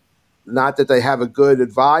that they have a good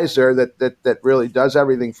advisor that really does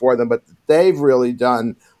everything for them, but they've really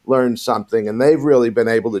learned something, and they've really been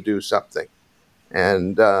able to do something.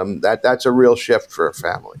 And that's a real shift for a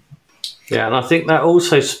family. Yeah, and I think that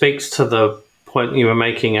also speaks to the point you were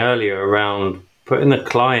making earlier around putting the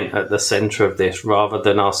client at the center of this rather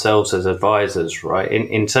than ourselves as advisors, right?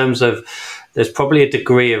 In terms of, there's probably a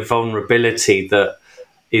degree of vulnerability that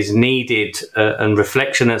is needed and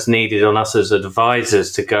reflection that's needed on us as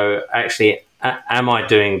advisors to go, actually, am I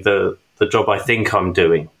doing the job I think I'm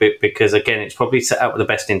doing? Because again, it's probably set out with the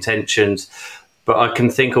best intentions, but I can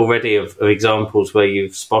think already of examples where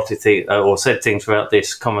you've spotted or said things throughout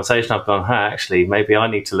this conversation. I've gone, actually, maybe I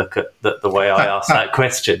need to look at the way I asked that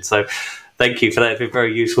question. So thank you for that. It's been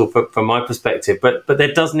very useful from my perspective. But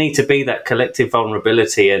there does need to be that collective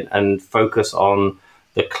vulnerability and focus on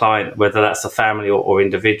the client, whether that's the family or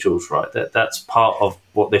individuals, right? That's part of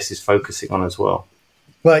what this is focusing on as well.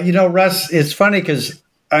 Well, Russ, it's funny because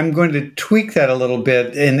I'm going to tweak that a little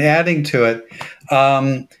bit in adding to it.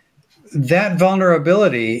 That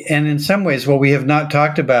vulnerability, and in some ways what we have not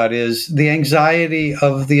talked about, is the anxiety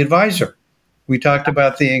of the advisor. We talked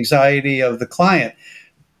about the anxiety of the client,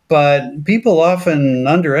 but people often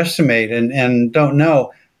underestimate and don't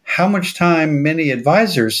know how much time many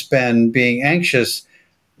advisors spend being anxious.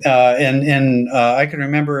 I can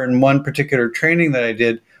remember in one particular training that I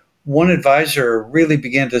did, one advisor really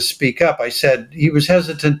began to speak up. I said he was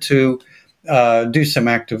hesitant to do some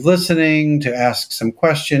active listening, to ask some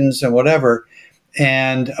questions and whatever.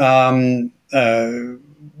 And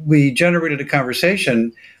we generated a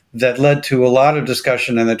conversation that led to a lot of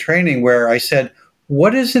discussion in the training where I said,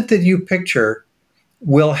 what is it that you picture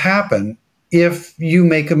will happen if you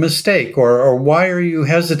make a mistake, or why are you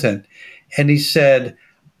hesitant? And he said,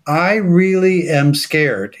 I really am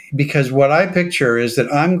scared because what I picture is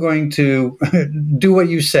that I'm going to do what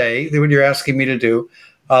you say, what you're asking me to do.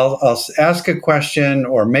 I'll ask a question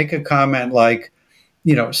or make a comment like,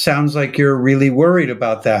 sounds like you're really worried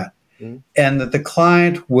about that. Mm-hmm. And that the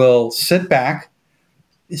client will sit back,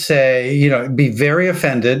 say, be very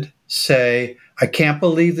offended, say, I can't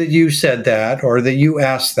believe that you said that or that you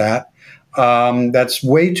asked that. That's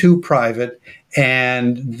way too private.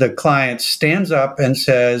 And the client stands up and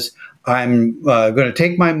says, I'm going to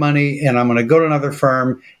take my money and I'm going to go to another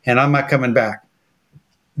firm and I'm not coming back.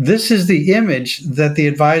 This is the image that the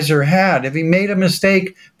advisor had if he made a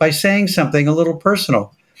mistake by saying something a little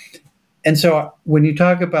personal. And so when you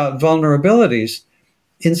talk about vulnerabilities,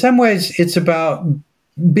 in some ways it's about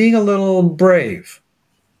being a little brave,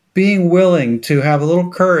 being willing to have a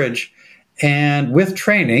little courage, and with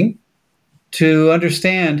training to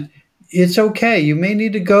understand it's okay. You may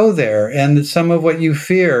need to go there, and that some of what you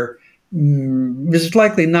fear is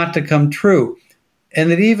likely not to come true.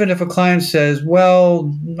 And that even if a client says,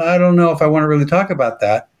 well, I don't know if I want to really talk about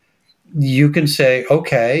that, you can say,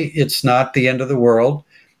 okay, it's not the end of the world.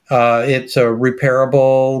 It's a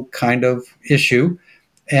repairable kind of issue.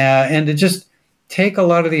 And to just take a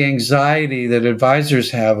lot of the anxiety that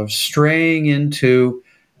advisors have of straying into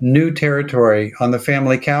new territory on the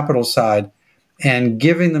family capital side and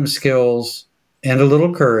giving them skills and a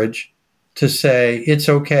little courage to say, it's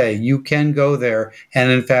okay, you can go there.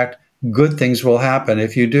 And in fact, good things will happen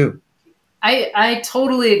if you do. I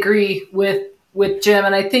totally agree with Jim.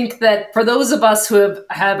 And I think that for those of us who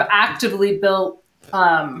have actively built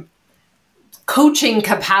coaching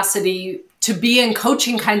capacity to be in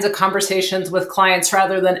coaching kinds of conversations with clients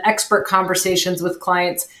rather than expert conversations with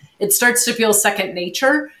clients, it starts to feel second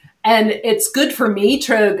nature. And it's good for me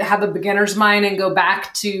to have a beginner's mind and go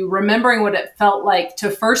back to remembering what it felt like to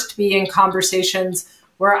first be in conversations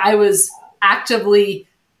where I was actively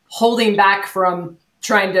holding back from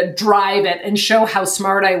trying to drive it and show how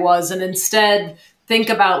smart I was, and instead think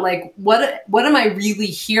about like, what am I really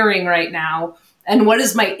hearing right now? And what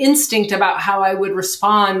is my instinct about how I would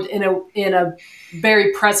respond in a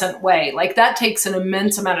very present way? Like that takes an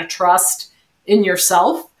immense amount of trust in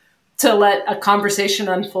yourself to let a conversation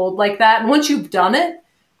unfold like that. And once you've done it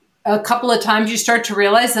a couple of times, you start to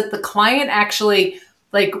realize that the client actually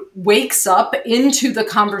like wakes up into the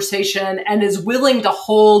conversation and is willing to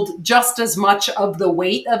hold just as much of the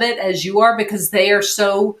weight of it as you are, because they are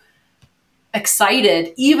so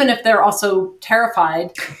excited, even if they're also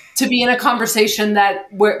terrified, to be in a conversation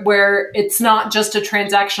that where it's not just a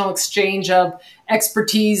transactional exchange of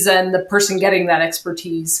expertise and the person getting that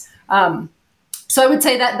expertise. So I would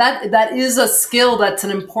say that is a skill that's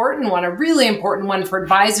an important one, a really important one for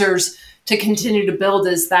advisors to continue to build,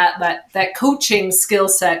 is that coaching skill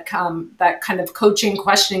set, that kind of coaching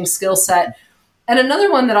questioning skill set. And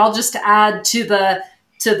another one that I'll just add to the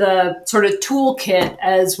sort of toolkit,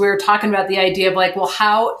 as we're talking about the idea of like, well,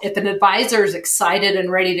 how, if an advisor is excited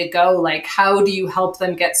and ready to go, like, how do you help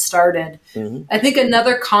them get started? Mm-hmm. I think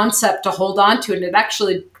another concept to hold on to, and it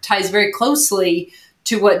actually ties very closely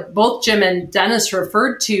to what both Jim and Dennis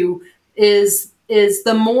referred to, is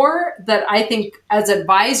the more that I think as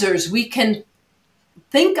advisors, we can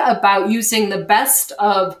think about using the best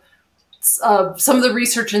of some of the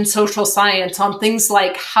research in social science on things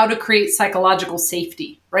like how to create psychological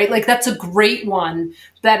safety, right? Like that's a great one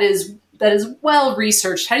that is well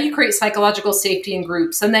researched. How do you create psychological safety in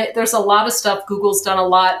groups? And there's a lot of stuff. Google's done a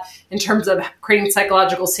lot in terms of creating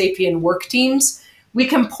psychological safety in work teams. We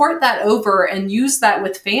can port that over and use that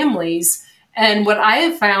with families. And what I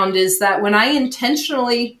have found is that when I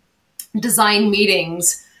intentionally design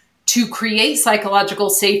meetings to create psychological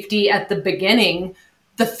safety at the beginning,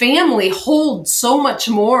 the family holds so much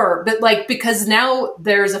more, but like, because now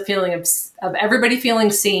there's a feeling of everybody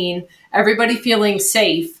feeling seen, everybody feeling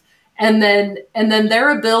safe. And then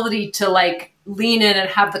their ability to like lean in and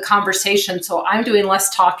have the conversation. So I'm doing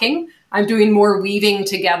less talking, I'm doing more weaving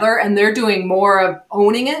together, and they're doing more of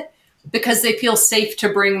owning it because they feel safe to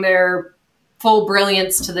bring their full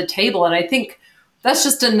brilliance to the table. And I think that's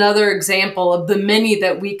just another example of the many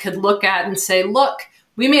that we could look at and say, look,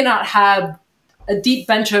 we may not have a deep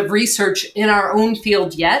bench of research in our own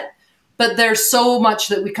field yet, but there's so much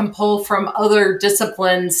that we can pull from other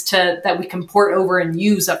disciplines that we can port over and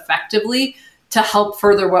use effectively to help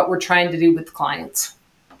further what we're trying to do with clients.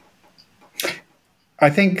 I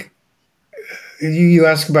think you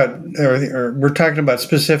ask about, or we're talking about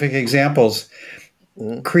specific examples.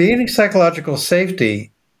 Creating psychological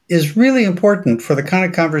safety is really important for the kind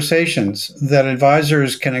of conversations that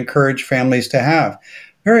advisors can encourage families to have.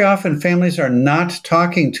 Very often, families are not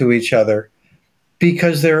talking to each other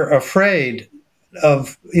because they're afraid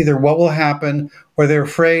of either what will happen or they're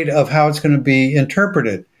afraid of how it's going to be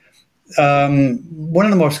interpreted. One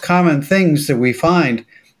of the most common things that we find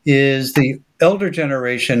is the elder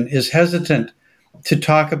generation is hesitant to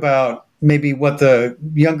talk about maybe what the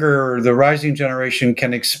younger or the rising generation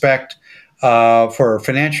can expect for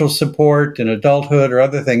financial support in adulthood or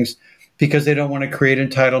other things, because they don't want to create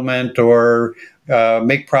entitlement or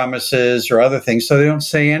make promises or other things. So they don't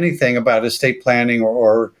say anything about estate planning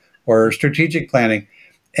or strategic planning.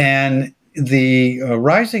 And the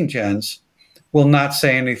rising gens will not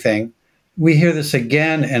say anything. We hear this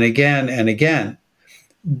again and again and again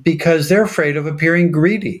because they're afraid of appearing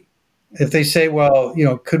greedy. If they say, well,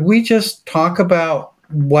 could we just talk about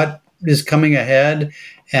what is coming ahead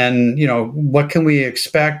and, what can we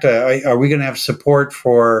expect? Are we going to have support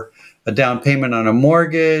for a down payment on a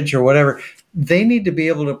mortgage or whatever? They need to be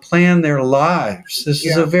able to plan their lives. This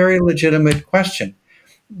is a very legitimate question.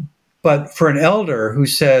 But for an elder who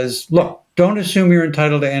says, look, don't assume you're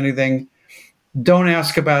entitled to anything. Don't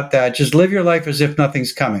ask about that. Just live your life as if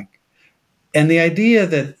nothing's coming. And the idea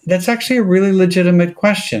that that's actually a really legitimate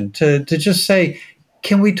question to just say,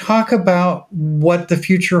 can we talk about what the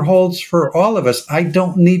future holds for all of us? I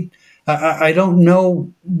don't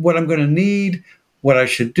know what I'm going to need, what I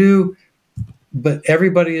should do, but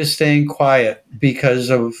everybody is staying quiet because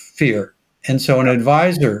of fear. And so an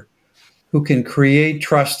advisor who can create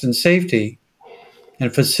trust and safety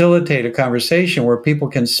and facilitate a conversation where people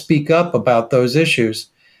can speak up about those issues,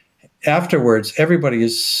 afterwards, everybody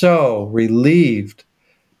is so relieved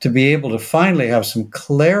to be able to finally have some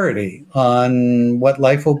clarity on what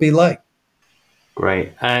life will be like.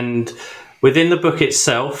 Great. And within the book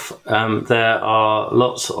itself, there are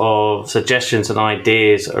lots of suggestions and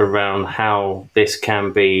ideas around how this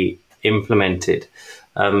can be implemented.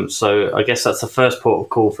 So I guess that's the first port of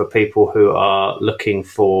call for people who are looking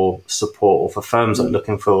for support, or for firms that are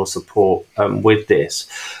looking for support with this.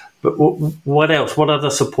 But what else? What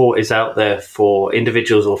other support is out there for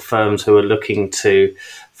individuals or firms who are looking to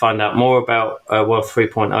find out more about Wealth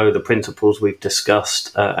 3.0, the principles we've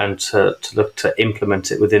discussed, and to look to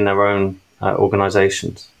implement it within their own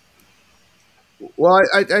organizations? Well,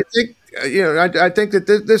 I think I think that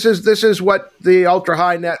this is what the Ultra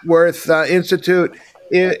High Net Worth Institute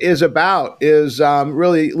is about. Is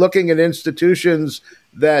really looking at institutions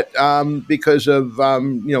that because of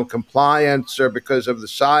compliance or because of the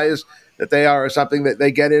size that they are, or something that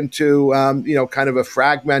they get into kind of a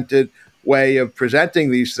fragmented way of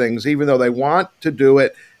presenting these things. Even though they want to do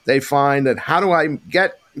it, they find that how do I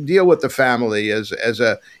deal with the family as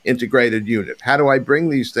a integrated unit? How do I bring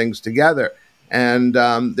these things together? And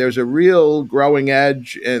there's a real growing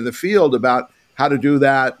edge in the field about how to do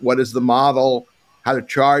that. What is the model? How to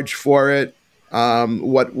charge for it?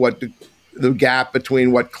 What the gap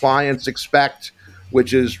between what clients expect,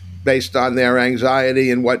 which is based on their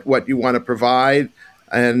anxiety, and what you want to provide,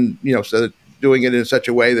 and so that doing it in such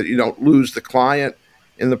a way that you don't lose the client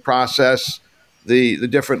in the process. The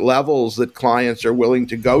different levels that clients are willing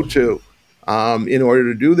to go to in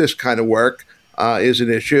order to do this kind of work is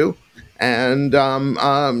an issue, and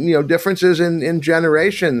differences in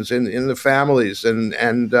generations in the families and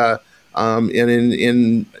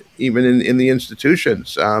in even in the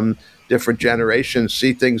institutions. Different generations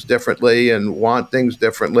see things differently and want things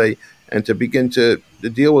differently, and to begin to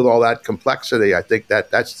deal with all that complexity, I think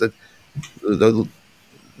that's the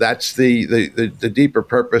deeper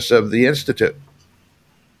purpose of the Institute.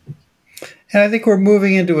 And I think we're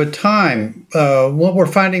moving into a time. What we're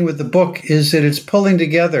finding with the book is that it's pulling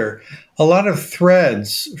together a lot of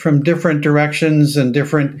threads from different directions and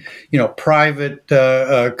different, private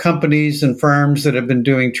companies and firms that have been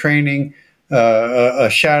doing training. A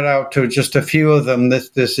shout out to just a few of them.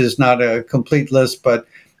 This is not a complete list, but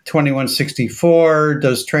 2164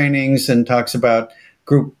 does trainings and talks about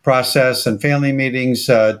group process and family meetings.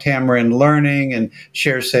 Tamarind Learning and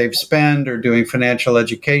Share, Save, Spend are doing financial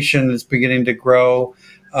education. It's beginning to grow.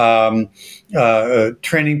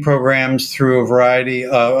 training programs through a variety.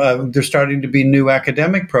 There's starting to be new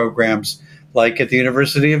academic programs, like at the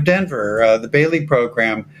University of Denver, the Bailey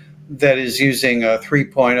program, that is using a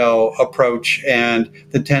 3.0 approach and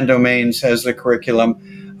the 10 domains as the curriculum.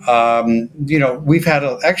 We've had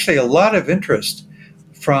actually a lot of interest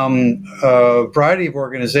from a variety of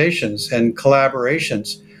organizations and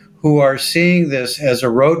collaborations who are seeing this as a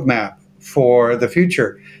roadmap for the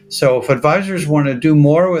future. So if advisors want to do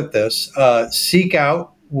more with this, seek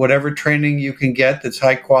out whatever training you can get that's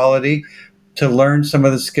high quality to learn some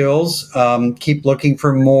of the skills. Keep looking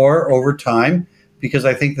for more over time, because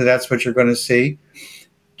I think that that's what you're going to see.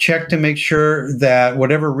 Check to make sure that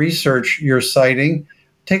whatever research you're citing,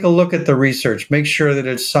 take a look at the research. Make sure that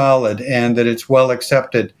it's solid and that it's well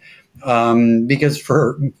accepted. Because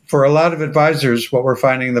for a lot of advisors, what we're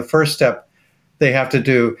finding, the first step they have to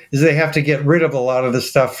do is they have to get rid of a lot of the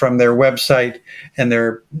stuff from their website and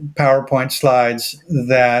their PowerPoint slides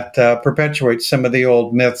that perpetuate some of the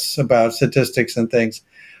old myths about statistics and things.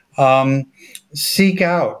 Seek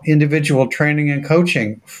out individual training and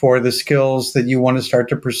coaching for the skills that you want to start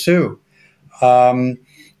to pursue.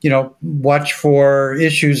 Watch for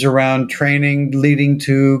issues around training leading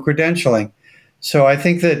to credentialing. So I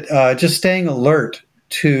think that just staying alert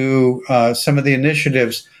to some of the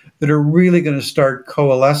initiatives that are really going to start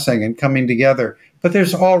coalescing and coming together. But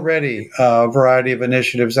there's already a variety of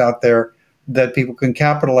initiatives out there that people can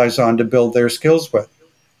capitalize on to build their skills with.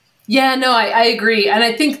 Yeah, no, I agree. And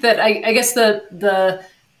I think that I guess the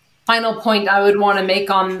final point I would want to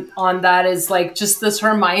make on that is like just this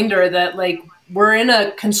reminder that like we're in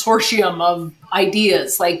a consortium of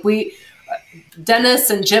ideas. Like Dennis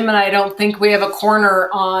and Jim and I don't think we have a corner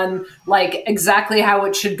on like exactly how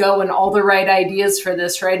it should go and all the right ideas for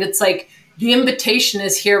this, right? It's like the invitation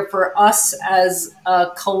is here for us as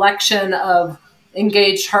a collection of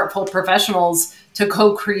engaged, heartful professionals to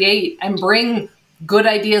co-create and bring good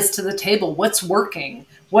ideas to the table. What's working?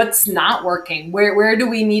 What's not working? Where do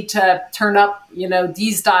we need to turn up,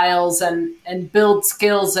 these dials and build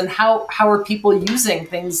skills? And how are people using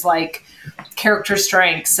things like character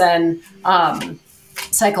strengths and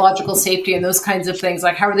psychological safety and those kinds of things?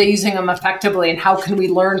 Like, how are they using them effectively? And how can we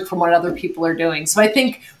learn from what other people are doing? So I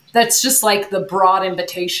think that's just like the broad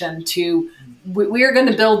invitation to, we are going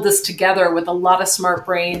to build this together with a lot of smart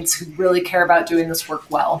brains who really care about doing this work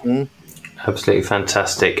well. Mm. Absolutely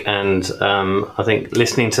fantastic. And I think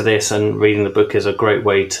listening to this and reading the book is a great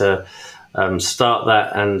way to start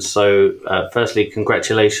that. And so firstly,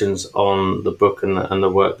 congratulations on the book and the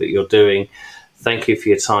work that you're doing. Thank you for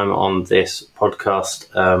your time on this podcast,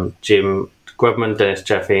 Jim Grubman, Dennis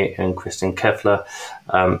Jaffe, and Kristen Keffler.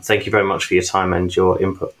 Thank you very much for your time and your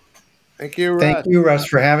input. Thank you, Russ. Thank you, Russ,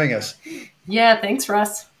 for having us. Yeah, thanks,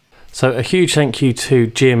 Russ. So a huge thank you to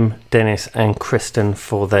Jim, Dennis and Kristen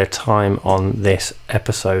for their time on this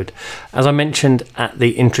episode. As I mentioned at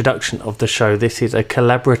the introduction of the show, this is a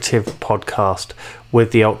collaborative podcast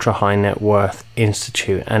with the Ultra High Net Worth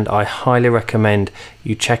Institute, and I highly recommend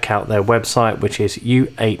you check out their website, which is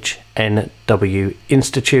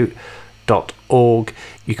uhnwinstitute.org.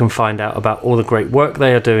 You can find out about all the great work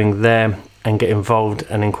they are doing there and get involved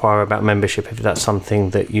and inquire about membership if that's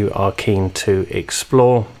something that you are keen to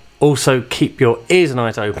explore. Also, keep your ears and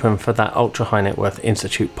eyes open for that Ultra High Net Worth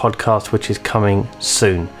Institute podcast, which is coming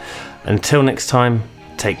soon. Until next time,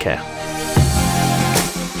 take care.